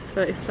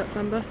 30th of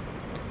September.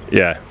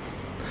 Yeah,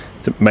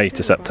 it's May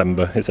to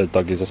September. It says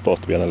doggies are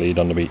supposed to be on a lead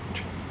on the beach.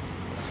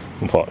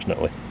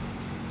 Unfortunately,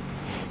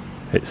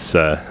 it's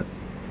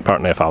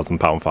apparently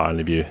 £1,000 fine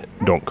if you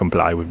don't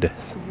comply with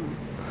this.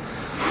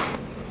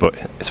 But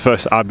it's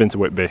first I've been to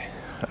Whitby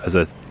as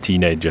a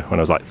teenager when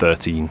I was like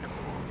 13.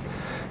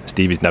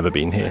 Stevie's never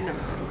been here.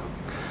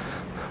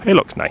 He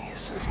looks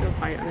nice. I just feel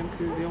tight on him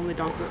because he's the only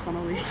dog that's on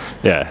a lead.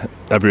 Yeah,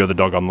 every other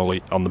dog on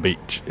the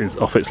beach is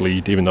off its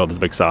lead, even though there's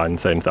a big sign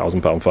saying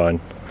 £1,000 fine.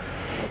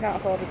 I can't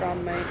afford a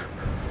grand, mate.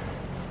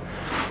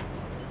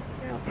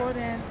 Can't afford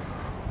it.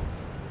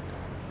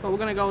 But we're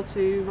going to go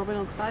to Robin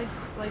Hood's Bay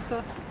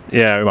later.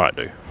 Yeah, we might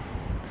do.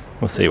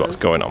 We'll see what's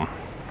going on.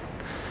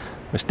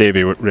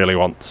 Stevie really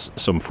wants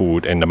some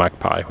food in the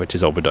Magpie, which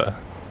is over there.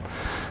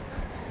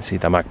 You see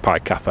the Magpie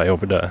Cafe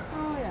over there?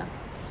 Oh yeah.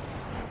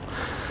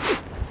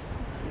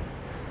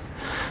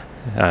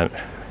 And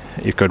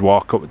you could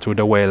walk up to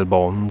the whale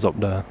bones up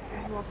there.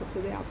 Walk up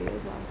to the Abbey as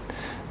well.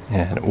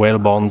 Yeah, the whale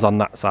bones on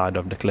that side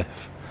of the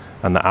cliff,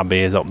 and the Abbey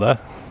is up there.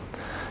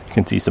 You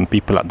can see some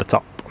people at the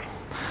top.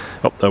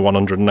 Up the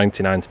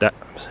 199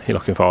 steps. You're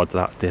looking forward to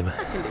that, Steve?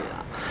 I can do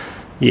that.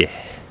 Yeah.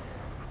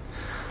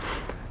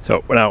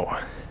 So we're now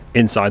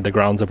inside the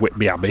grounds of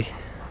Whitby Abbey,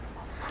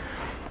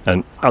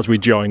 and as we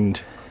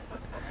joined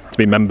to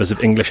be members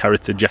of English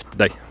Heritage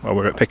yesterday while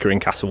we were at Pickering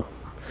Castle,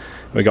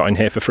 we got in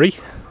here for free.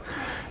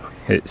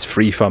 It's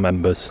free for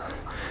members.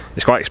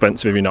 It's quite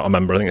expensive if you're not a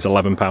member. I think it's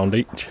 £11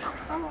 each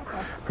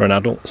for an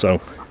adult,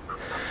 so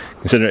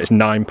consider it's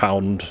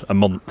 £9 a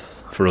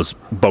month for us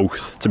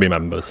both to be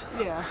members.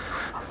 Yeah.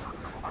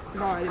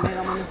 I've already made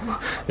that money.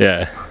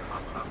 Yeah.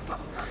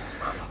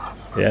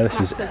 Yeah, this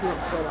is. Says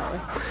not to go that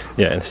way.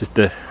 Yeah, this is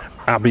the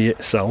Abbey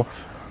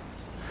itself.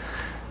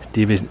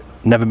 Stevie's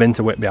never been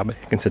to Whitby Abbey,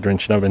 considering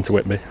she's never been to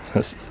Whitby.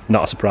 That's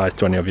not a surprise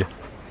to any of you.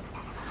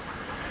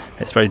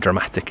 It's very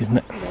dramatic, isn't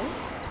it? Yeah.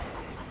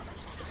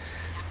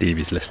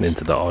 Stevie's listening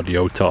to the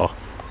audio tour.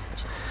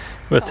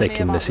 We're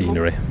taking the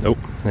scenery. Oh,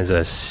 there's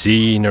a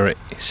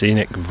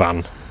scenic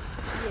van.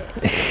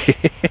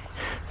 Yeah.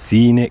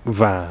 Scenic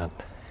van.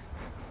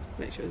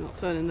 Make sure he's not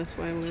turning this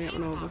way when we get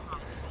run over.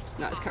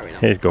 No, it's carrying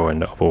on. He's going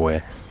the other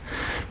way.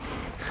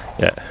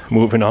 Yeah,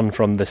 moving on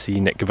from the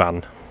scenic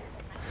van.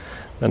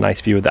 A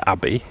nice view of the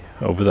Abbey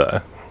over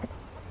there.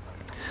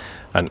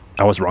 And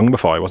I was wrong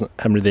before, it wasn't.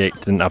 Henry VIII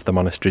didn't have the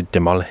monastery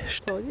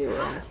demolished, Told you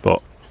wrong.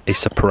 but he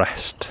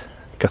suppressed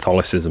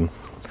Catholicism,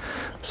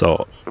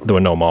 so there were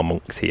no more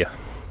monks here.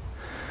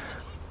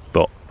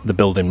 But the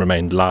building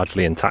remained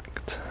largely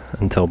intact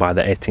until by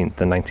the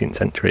 18th and 19th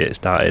century it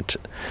started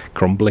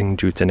crumbling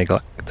due to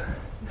neglect,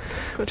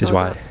 which is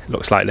why it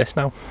looks like this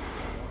now.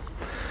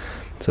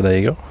 So there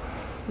you go.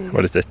 Yeah.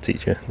 What does this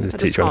teach you? Does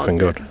this teach you anything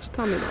good? Just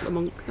tell me about the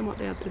monks and what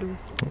they had to do.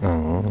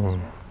 Oh,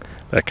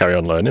 better carry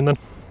on learning then.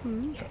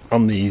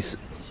 On these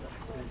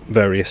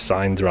various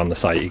signs around the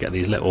site you get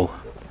these little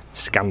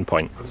scan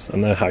points,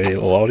 and they're how your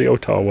little audio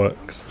tour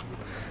works.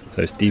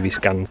 So Stevie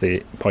scans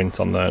the points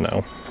on there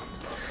now,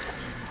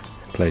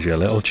 plays you a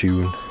little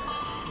tune,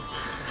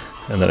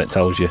 and then it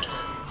tells you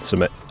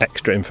some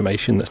extra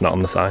information that's not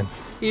on the sign.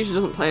 He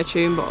usually doesn't play a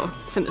tune, but I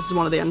think this is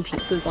one of the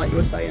entrances, like you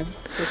were saying.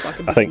 Just like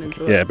a I think,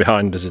 yeah,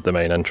 behind us is the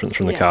main entrance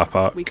from the car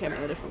park. We came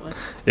in a different way.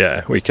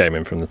 Yeah, we came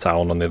in from the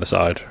town on the other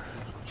side.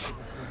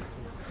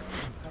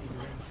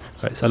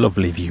 It's a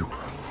lovely view.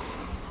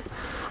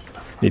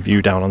 The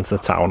view down onto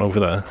the town over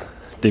there.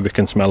 Stevie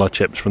can smell our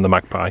chips from the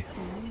Magpie.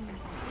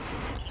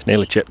 It's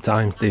nearly chip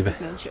time, Stevie.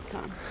 It's nearly chip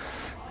time.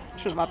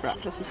 Should have had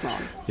breakfast this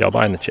morning. You're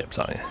buying the chips,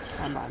 aren't you?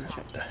 I'm buying the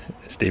chips.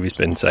 Stevie's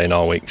been saying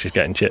all week she's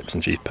getting chips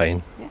and she's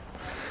paying. Yeah.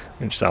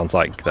 Which sounds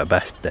like the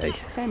best day.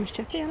 Famous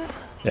chippy, isn't it?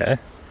 Yeah,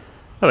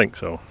 I think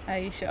so. Are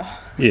you sure?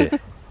 Yeah.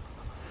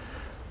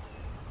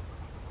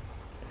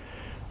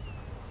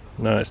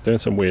 No, it's doing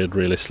some weird,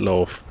 really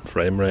slow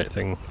frame rate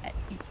thing.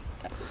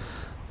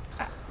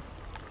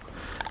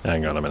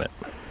 Hang on a minute.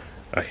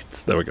 Right,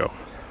 there we go.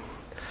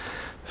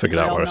 Figured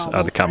out where I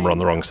had the camera on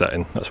the wrong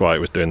setting. That's why it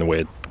was doing the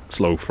weird,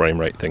 slow frame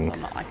rate thing.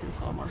 I'm not liking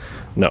slow mo.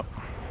 No.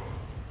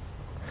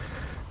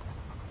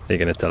 You're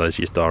going to tell us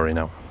your story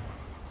now.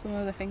 Some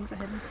of the things are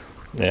hidden.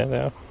 Yeah, they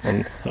are.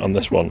 On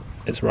this one,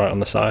 it's right on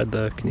the side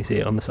there. Can you see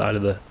it on the side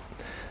of the...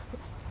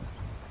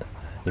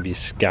 If you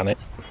scan it,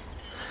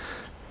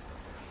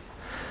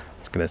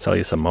 it's going to tell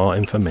you some more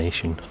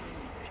information.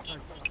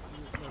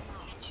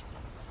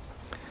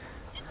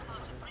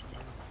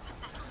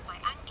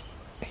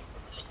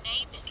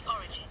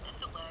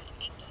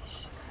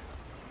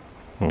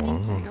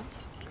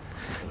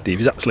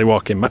 Stevie's actually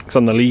walking Max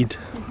on the lead.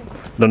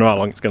 I don't know how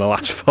long it's going to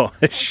last for.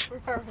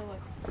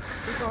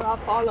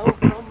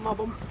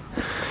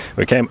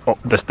 We came up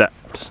the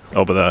steps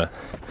over there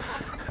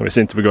and we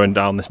seem to be going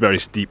down this very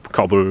steep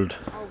cobbled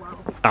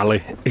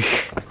alley.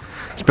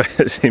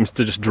 It seems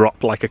to just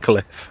drop like a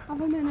cliff.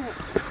 Have a minute.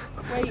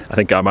 Wait. I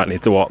think I might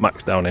need to walk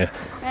Max down here.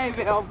 Hey,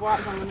 bit of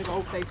wax, I'm going to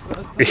go face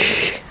first.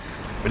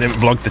 We didn't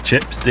vlog the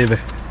chips, did we?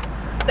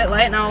 Bit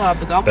late now, I'll have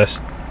the gone.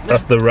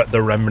 That's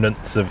the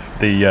remnants of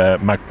the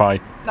Magpie.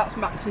 That's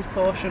Max's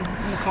portion,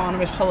 in the corner,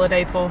 his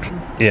holiday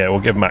portion. Yeah, we'll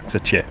give Max a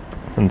chip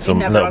and some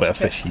little bit of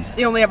fishies.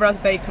 He only ever has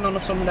bacon on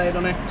a Sunday,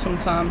 doesn't he?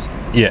 Sometimes.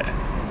 Yeah.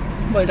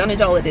 But he's on his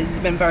holidays, he's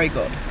been very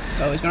good.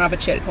 So he's going to have a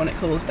chip when it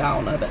cools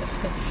down and a bit of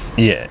fish.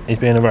 Yeah, he's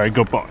being a very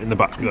good boy in the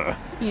back there.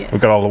 Yes.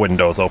 We've got all the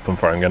windows open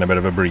for him, getting a bit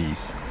of a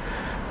breeze.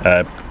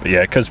 But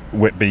yeah, because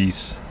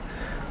Whitby's...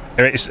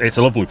 It's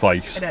a lovely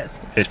place. It is.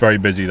 It's very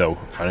busy though,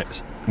 and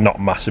it's not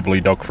massively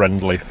dog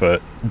friendly for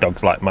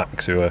dogs like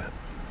Max who are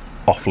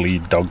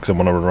off-lead dogs and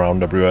want to run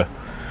around everywhere.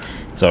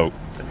 So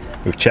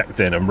we've checked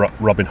in, and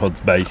Robin Hood's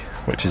Bay,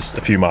 which is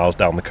a few miles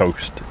down the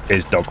coast,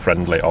 is dog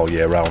friendly all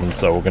year round,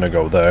 so we're going to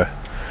go there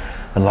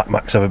and let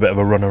Max have a bit of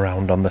a run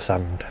around on the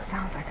sand.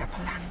 Sounds like a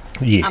plan.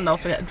 Yeah. And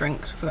also get a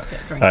drink, so we forgot to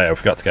get a drink. Oh, yeah, we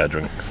forgot to get a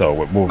drink, so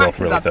we're both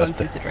really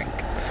thirsty. To drink.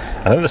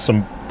 I think there's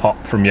some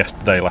pop from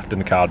yesterday left in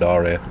the car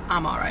door here.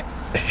 I'm alright.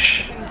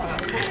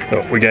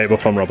 So we gave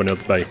up on Robin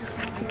Hood's Bay.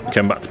 We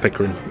came back to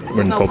Pickering.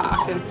 We're in the pub.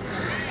 Parking.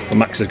 And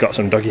Max has got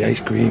some doggy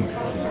ice cream.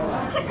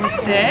 What's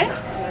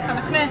this? Have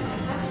a sniff.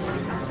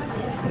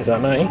 Is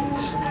that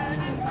nice?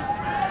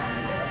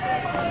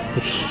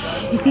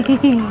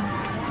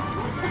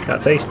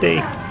 That tasty.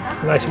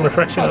 Nice and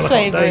refreshing on a hot What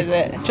flavour day. is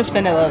it? It's just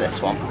vanilla, this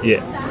one.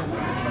 Yeah.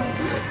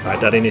 Right,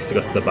 Daddy needs to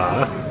go to the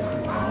bar.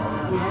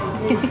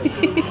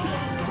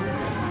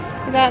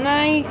 Is that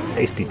nice?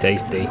 Tasty,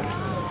 tasty.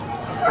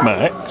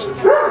 Max,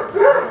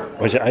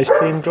 was your ice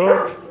cream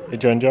good?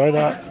 Did you enjoy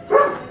that?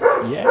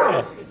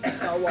 Yeah.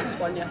 Got a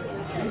wasp on you.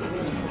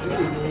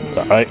 Is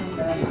that right?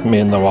 Me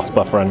and the wasp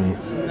are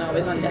friends. No,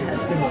 it's on your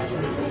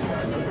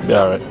head. Be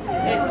alright.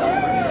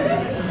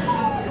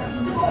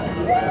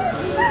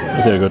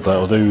 He's a good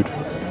little dude.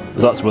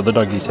 That's where the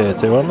doggies here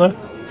too, aren't they?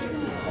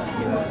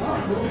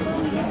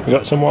 You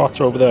got some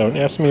water over there, haven't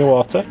you? Have some of your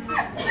water.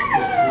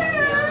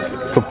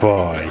 Good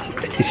boy.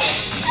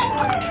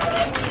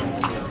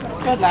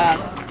 Good lad.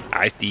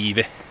 Hi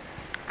Stevie.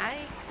 Hi.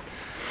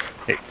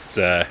 It's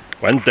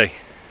Wednesday.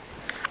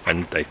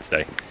 Wednesday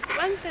today.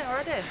 Wednesday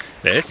already?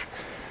 It is.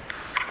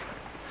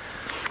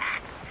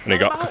 Only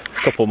got a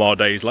couple more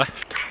days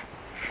left.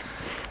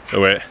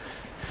 So we're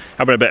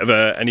having a bit of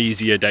an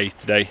easier day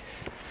today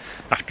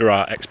after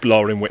our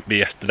exploring Whitby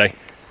yesterday.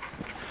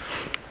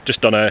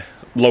 Just on a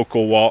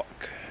local walk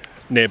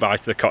nearby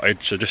to the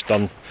cottage, so just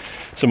on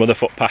some of the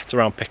footpaths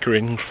around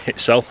Pickering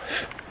itself.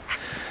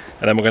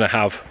 And then we're going to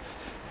have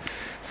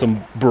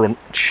some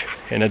brunch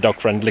in a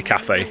dog-friendly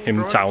cafe in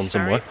town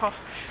somewhere.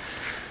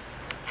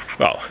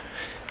 Well,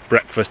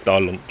 breakfast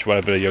or lunch,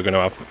 whatever you're going to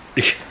have.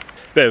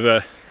 Bit of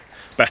a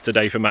better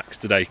day for Max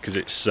today because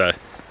it's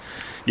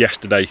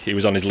yesterday he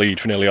was on his lead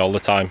for nearly all the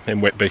time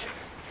in Whitby.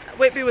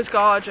 Whitby was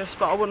gorgeous,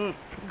 but I wouldn't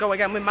go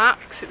again with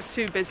Max. It was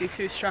too busy,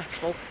 too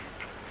stressful.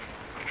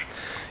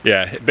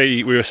 Yeah,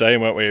 we were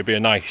saying, weren't we, it'd be a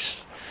nice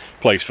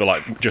place for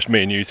like just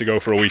me and you to go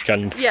for a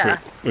weekend. Yeah.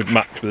 With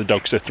Max with a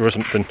dog sitter or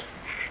something.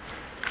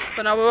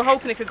 But no, we were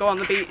hoping he could go on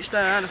the beach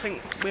there, and I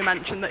think we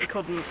mentioned that he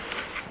couldn't.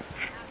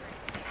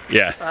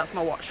 Yeah. So that's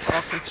my watch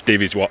talking.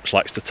 Stevie's watch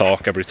likes to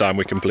talk every time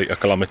we complete a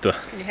kilometre.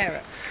 Can you hear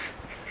it?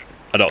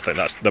 I don't think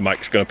that's the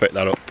mic's going to pick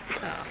that up.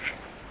 Oh.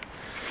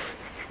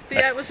 But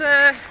yeah, it was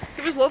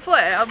lovely.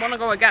 I want to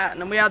go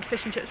again, and we had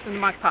fish and chips from the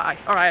Magpie.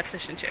 Or I had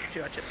fish and chips,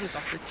 you had chips and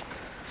sausage.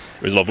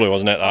 It was lovely,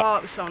 wasn't it, that? Oh,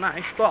 it was so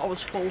nice, but I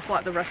was full for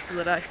like the rest of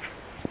the day.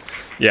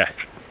 Yeah.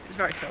 It was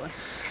very filling.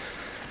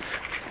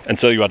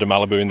 Until you had a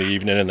Malibu in the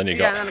evening and then you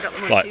got, then I got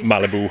the like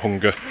munchies. Malibu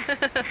hunger.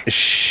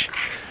 Shh.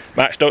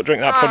 Max, don't drink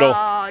that puddle.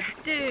 Oh,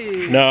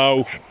 dude.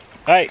 No.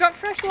 Hey. Got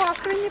fresh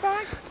water in your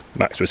bag?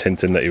 Max was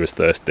hinting that he was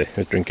thirsty. He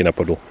was drinking a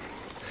puddle.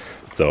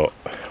 So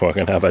we're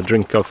going to have a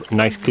drink of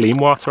nice clean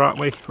water, aren't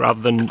we?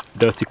 Rather than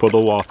dirty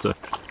puddle water.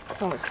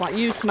 So it's like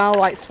you smell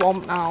like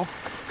swamp now.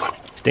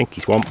 Stinky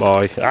swamp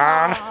boy.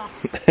 Ah!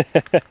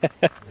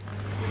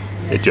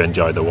 Did you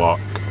enjoy the walk?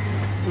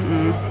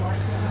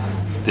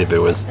 Stevie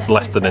was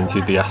less than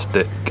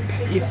enthusiastic.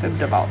 You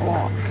fibbed about the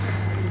walk.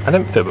 I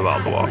didn't fib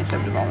about the walk. You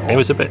fibbed about the walk. It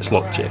was a bit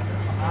slutchy.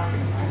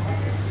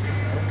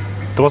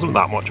 There wasn't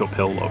that much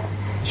uphill though.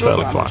 It was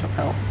fairly flat.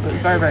 Uphill, but it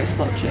was very, very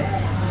sludgy.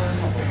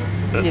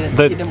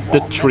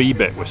 The tree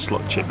bit was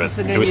slutchy, but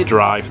it was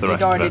dry for the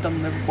rest of it. You'd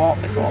already done the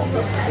walk before.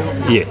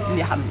 Yeah. And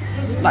you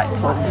hadn't like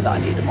told me that I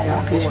needed more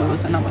walking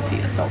shoes, and now my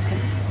feet are soaking.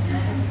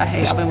 I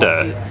hate having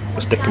wet feet.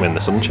 We'll stick them in the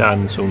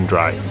sunshine, sun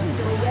dry.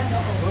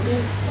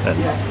 And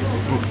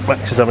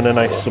Max is having a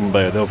nice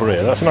sunbathe over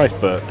here. That's a nice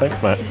bird.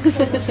 Thanks, Max.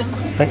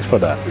 Thanks for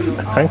that.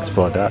 Thanks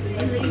for that.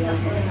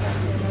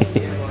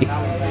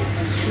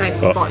 Nice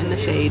spot in the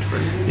shade for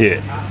him.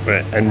 Yeah,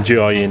 we're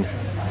enjoying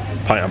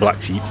a pint of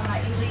black sheep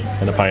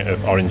and a pint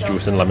of orange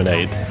juice and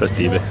lemonade for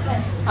Stevie.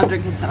 I'm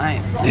drinking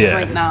tonight. Yeah.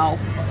 Right now,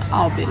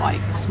 I'll be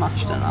like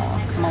smashed in an hour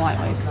because I'm a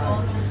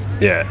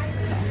lightweight. Yeah,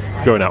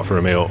 going out for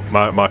a meal.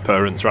 My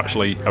parents are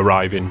actually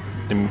arriving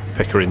in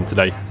Pickering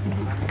today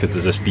because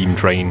there's a steam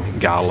train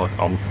gala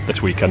on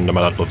this weekend and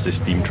my dad loves his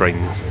steam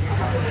trains.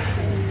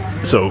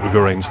 So we've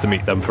arranged to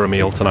meet them for a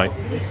meal tonight,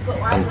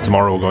 and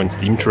tomorrow we're going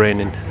steam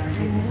training.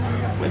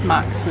 With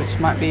Max, which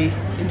might be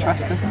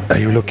interesting. Are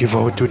you looking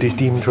forward to the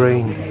steam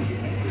train?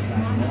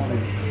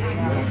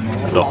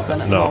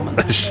 Wasn't at the No,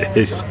 moment.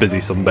 he's busy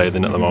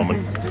sunbathing at the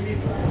moment.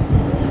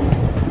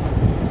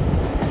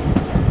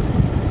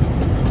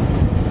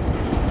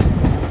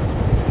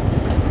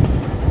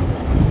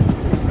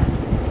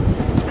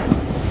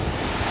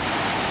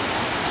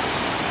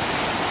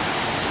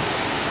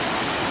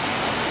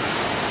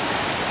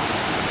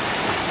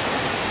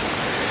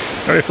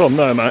 Very fun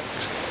there, Max.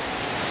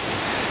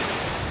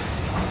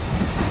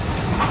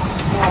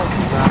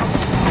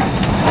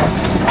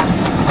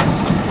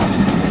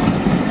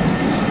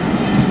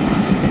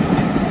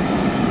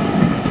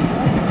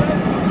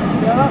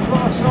 Yeah, that's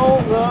what I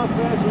sold there,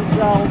 facing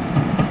south.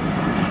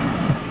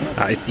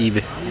 Hi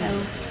Stevie.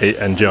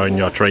 Enjoying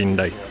your train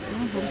day.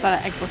 What was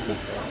that, egg butter?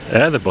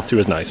 Yeah, the butter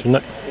was nice, wasn't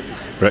it?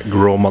 We're at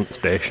Gromont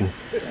Station.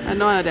 I had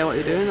no idea what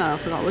you're doing there. I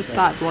forgot we'd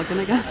start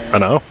vlogging again. I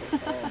know.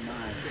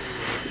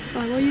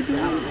 Like, what are you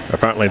doing?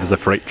 Apparently there's a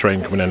freight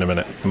train coming in a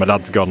minute. And my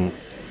dad's gone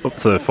up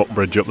to the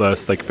footbridge up there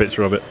to take a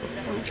picture of it.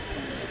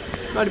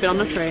 I've already been on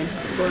the train.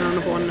 I'm going on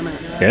another one in a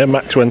minute. Yeah,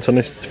 Max went on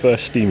his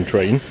first steam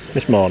train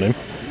this morning.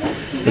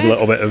 There's a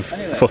little bit of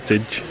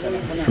footage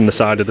from the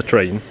side of the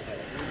train,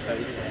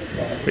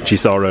 which you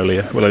saw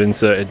earlier. We'll have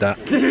inserted that.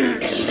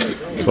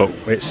 But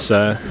it's,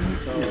 I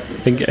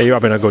think, are you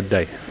having a good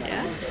day?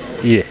 Yeah.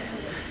 Yeah.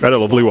 We had a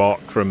lovely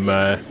walk from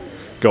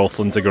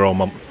Gothland to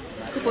Gromont.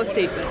 A couple of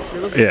steep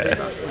bits.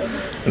 Yeah.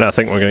 And I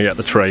think we're going to get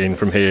the train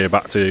from here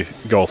back to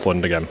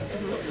Gothland again.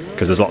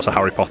 Because there's lots of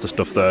Harry Potter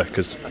stuff there,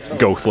 because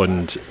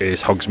Gothland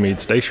is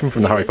Hogsmeade Station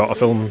from the Harry Potter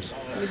films.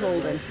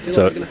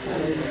 So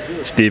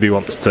Stevie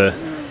wants to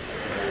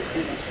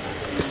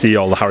see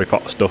all the Harry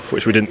Potter stuff,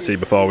 which we didn't see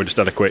before. We just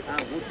had a quick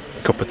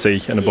cup of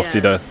tea and a butty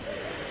there.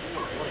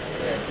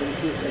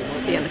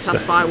 Yeah,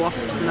 attacked by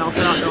wasps and all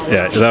that.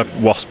 Yeah, the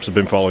wasps have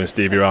been following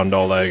Stevie around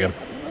all day again.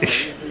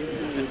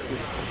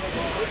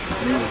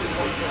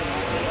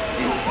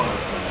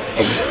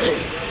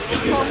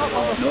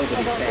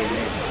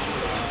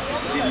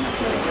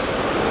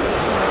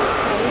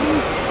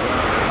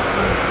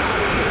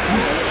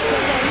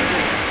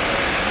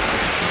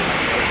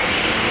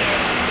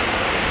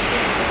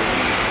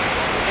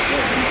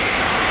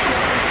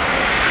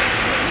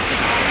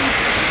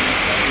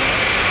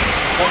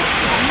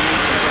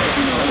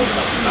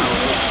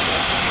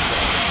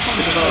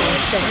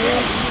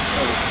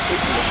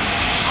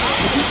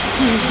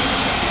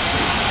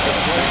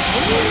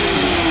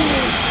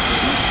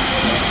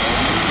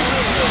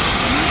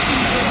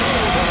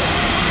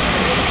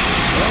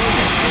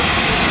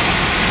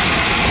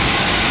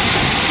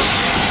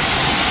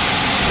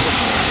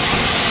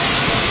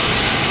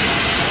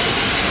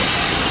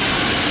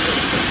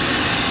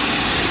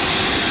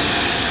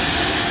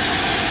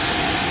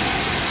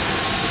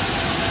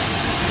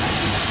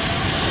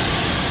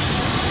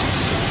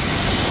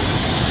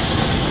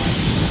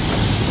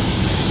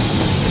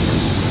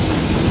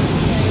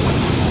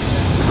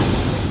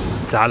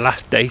 It's our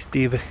last day,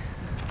 Stevie.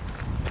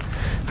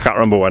 I can't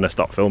remember when I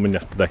stopped filming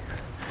yesterday.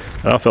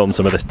 And I filmed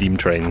some of the steam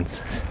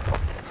trains.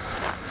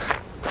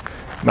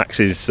 Max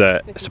is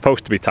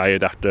supposed to be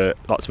tired after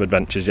lots of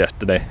adventures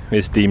yesterday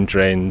with steam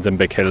trains and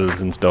big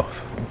hills and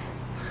stuff.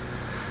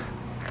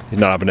 He's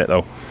not having it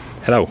though.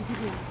 Hello.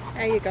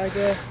 There you go,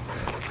 dear.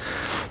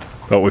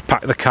 But we've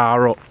packed the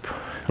car up,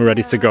 we're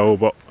ready to go,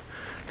 but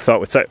I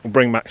thought we'll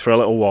bring Max for a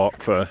little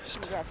walk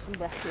first. We'll have some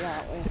brekkie,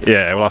 aren't we?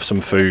 Yeah, we'll have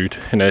some food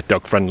in a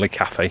dog-friendly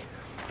cafe.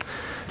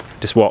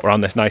 Just walk around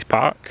this nice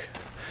park.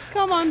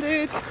 Come on,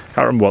 dude. Can't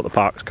remember what the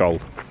park's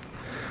called.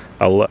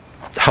 I'll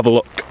have a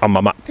look on my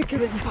map.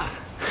 Pickering Park.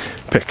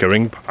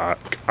 Pickering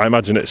Park. I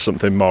imagine it's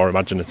something more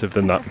imaginative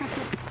than that.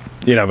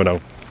 You never know.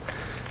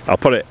 I'll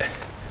put it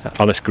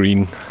on a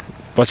screen.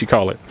 What do you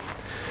call it?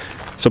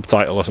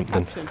 Subtitle or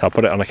something. Caption. I'll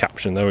put it on a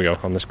caption. There we go,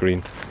 on the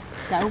screen.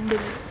 Down below.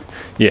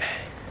 Yeah.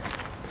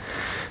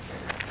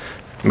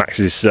 Max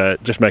is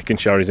just making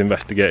sure he's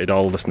investigated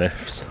all the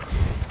sniffs.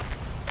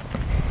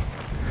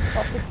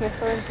 What's the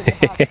sniffer into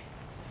the bag?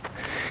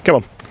 Come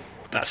on.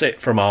 That's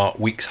it from our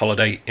week's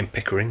holiday in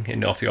Pickering in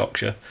North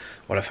Yorkshire.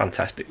 What a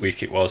fantastic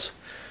week it was.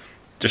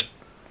 Just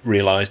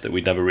realised that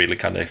we'd never really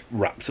kind of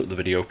wrapped up the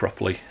video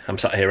properly. I'm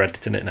sat here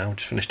editing it now,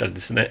 just finished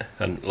editing it,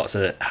 and lots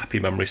of happy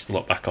memories to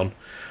look back on.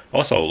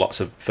 Also lots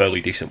of fairly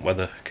decent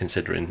weather,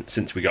 considering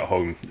since we got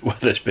home,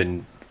 weather's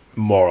been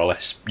more or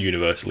less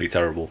universally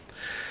terrible.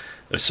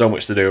 There's so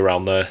much to do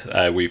around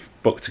there. We've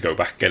booked to go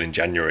back again in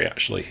January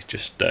actually,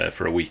 just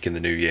for a week in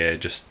the new year.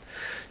 Just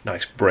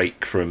nice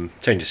break from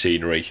change of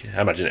scenery.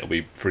 I imagine it'll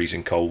be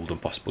freezing cold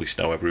and possibly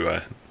snow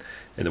everywhere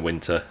in the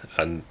winter,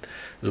 and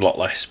there's a lot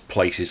less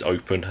places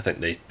open. I think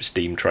the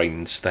steam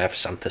trains, they have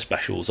Santa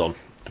specials on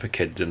for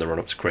kids in the run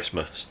up to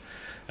Christmas,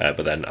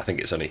 but then I think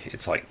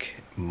it's like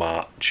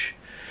March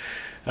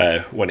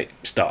when it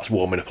starts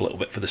warming up a little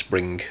bit for the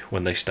spring,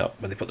 when they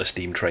put the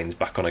steam trains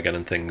back on again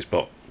and things.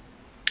 But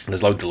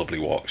there's loads of lovely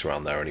walks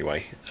around there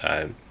anyway.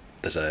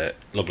 There's a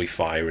lovely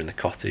fire in the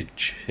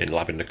cottage, in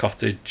Lavender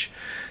Cottage.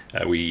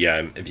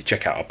 If you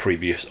check out our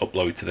previous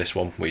upload to this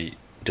one, we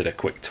did a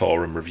quick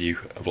tour and review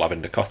of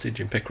Lavender Cottage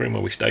in Pickering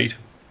where we stayed.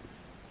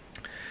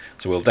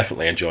 So we'll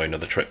definitely enjoy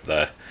another trip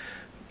there.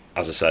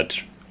 As I said,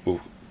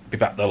 we'll be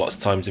back there lots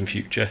of times in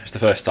future. It's the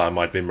first time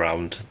I'd been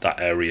round that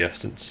area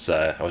since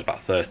I was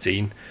about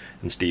 13,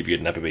 and Stevie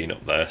had never been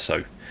up there,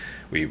 so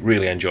we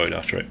really enjoyed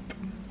our trip.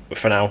 But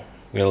for now,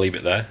 we're going to leave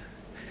it there.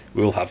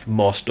 We will have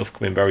more stuff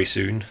coming very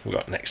soon. We've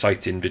got an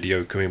exciting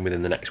video coming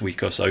within the next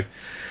week or so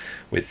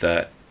with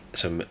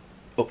some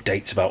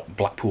updates about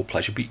Blackpool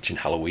Pleasure Beach and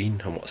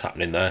Halloween and what's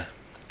happening there,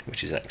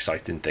 which is an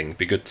exciting thing. It'd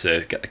be good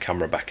to get the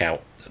camera back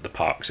out at the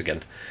parks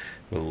again.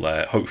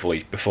 We'll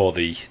hopefully, before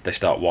they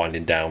start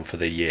winding down for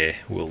the year,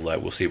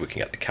 we'll see if we can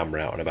get the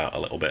camera out and about a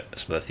little bit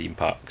at some of the theme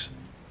parks.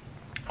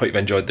 Hope you've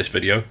enjoyed this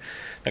video.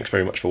 Thanks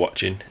very much for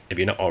watching. If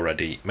you're not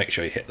already, make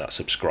sure you hit that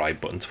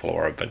subscribe button to follow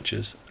our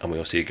adventures, and we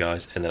will see you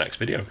guys in the next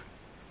video.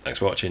 Thanks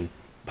for watching.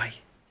 Bye.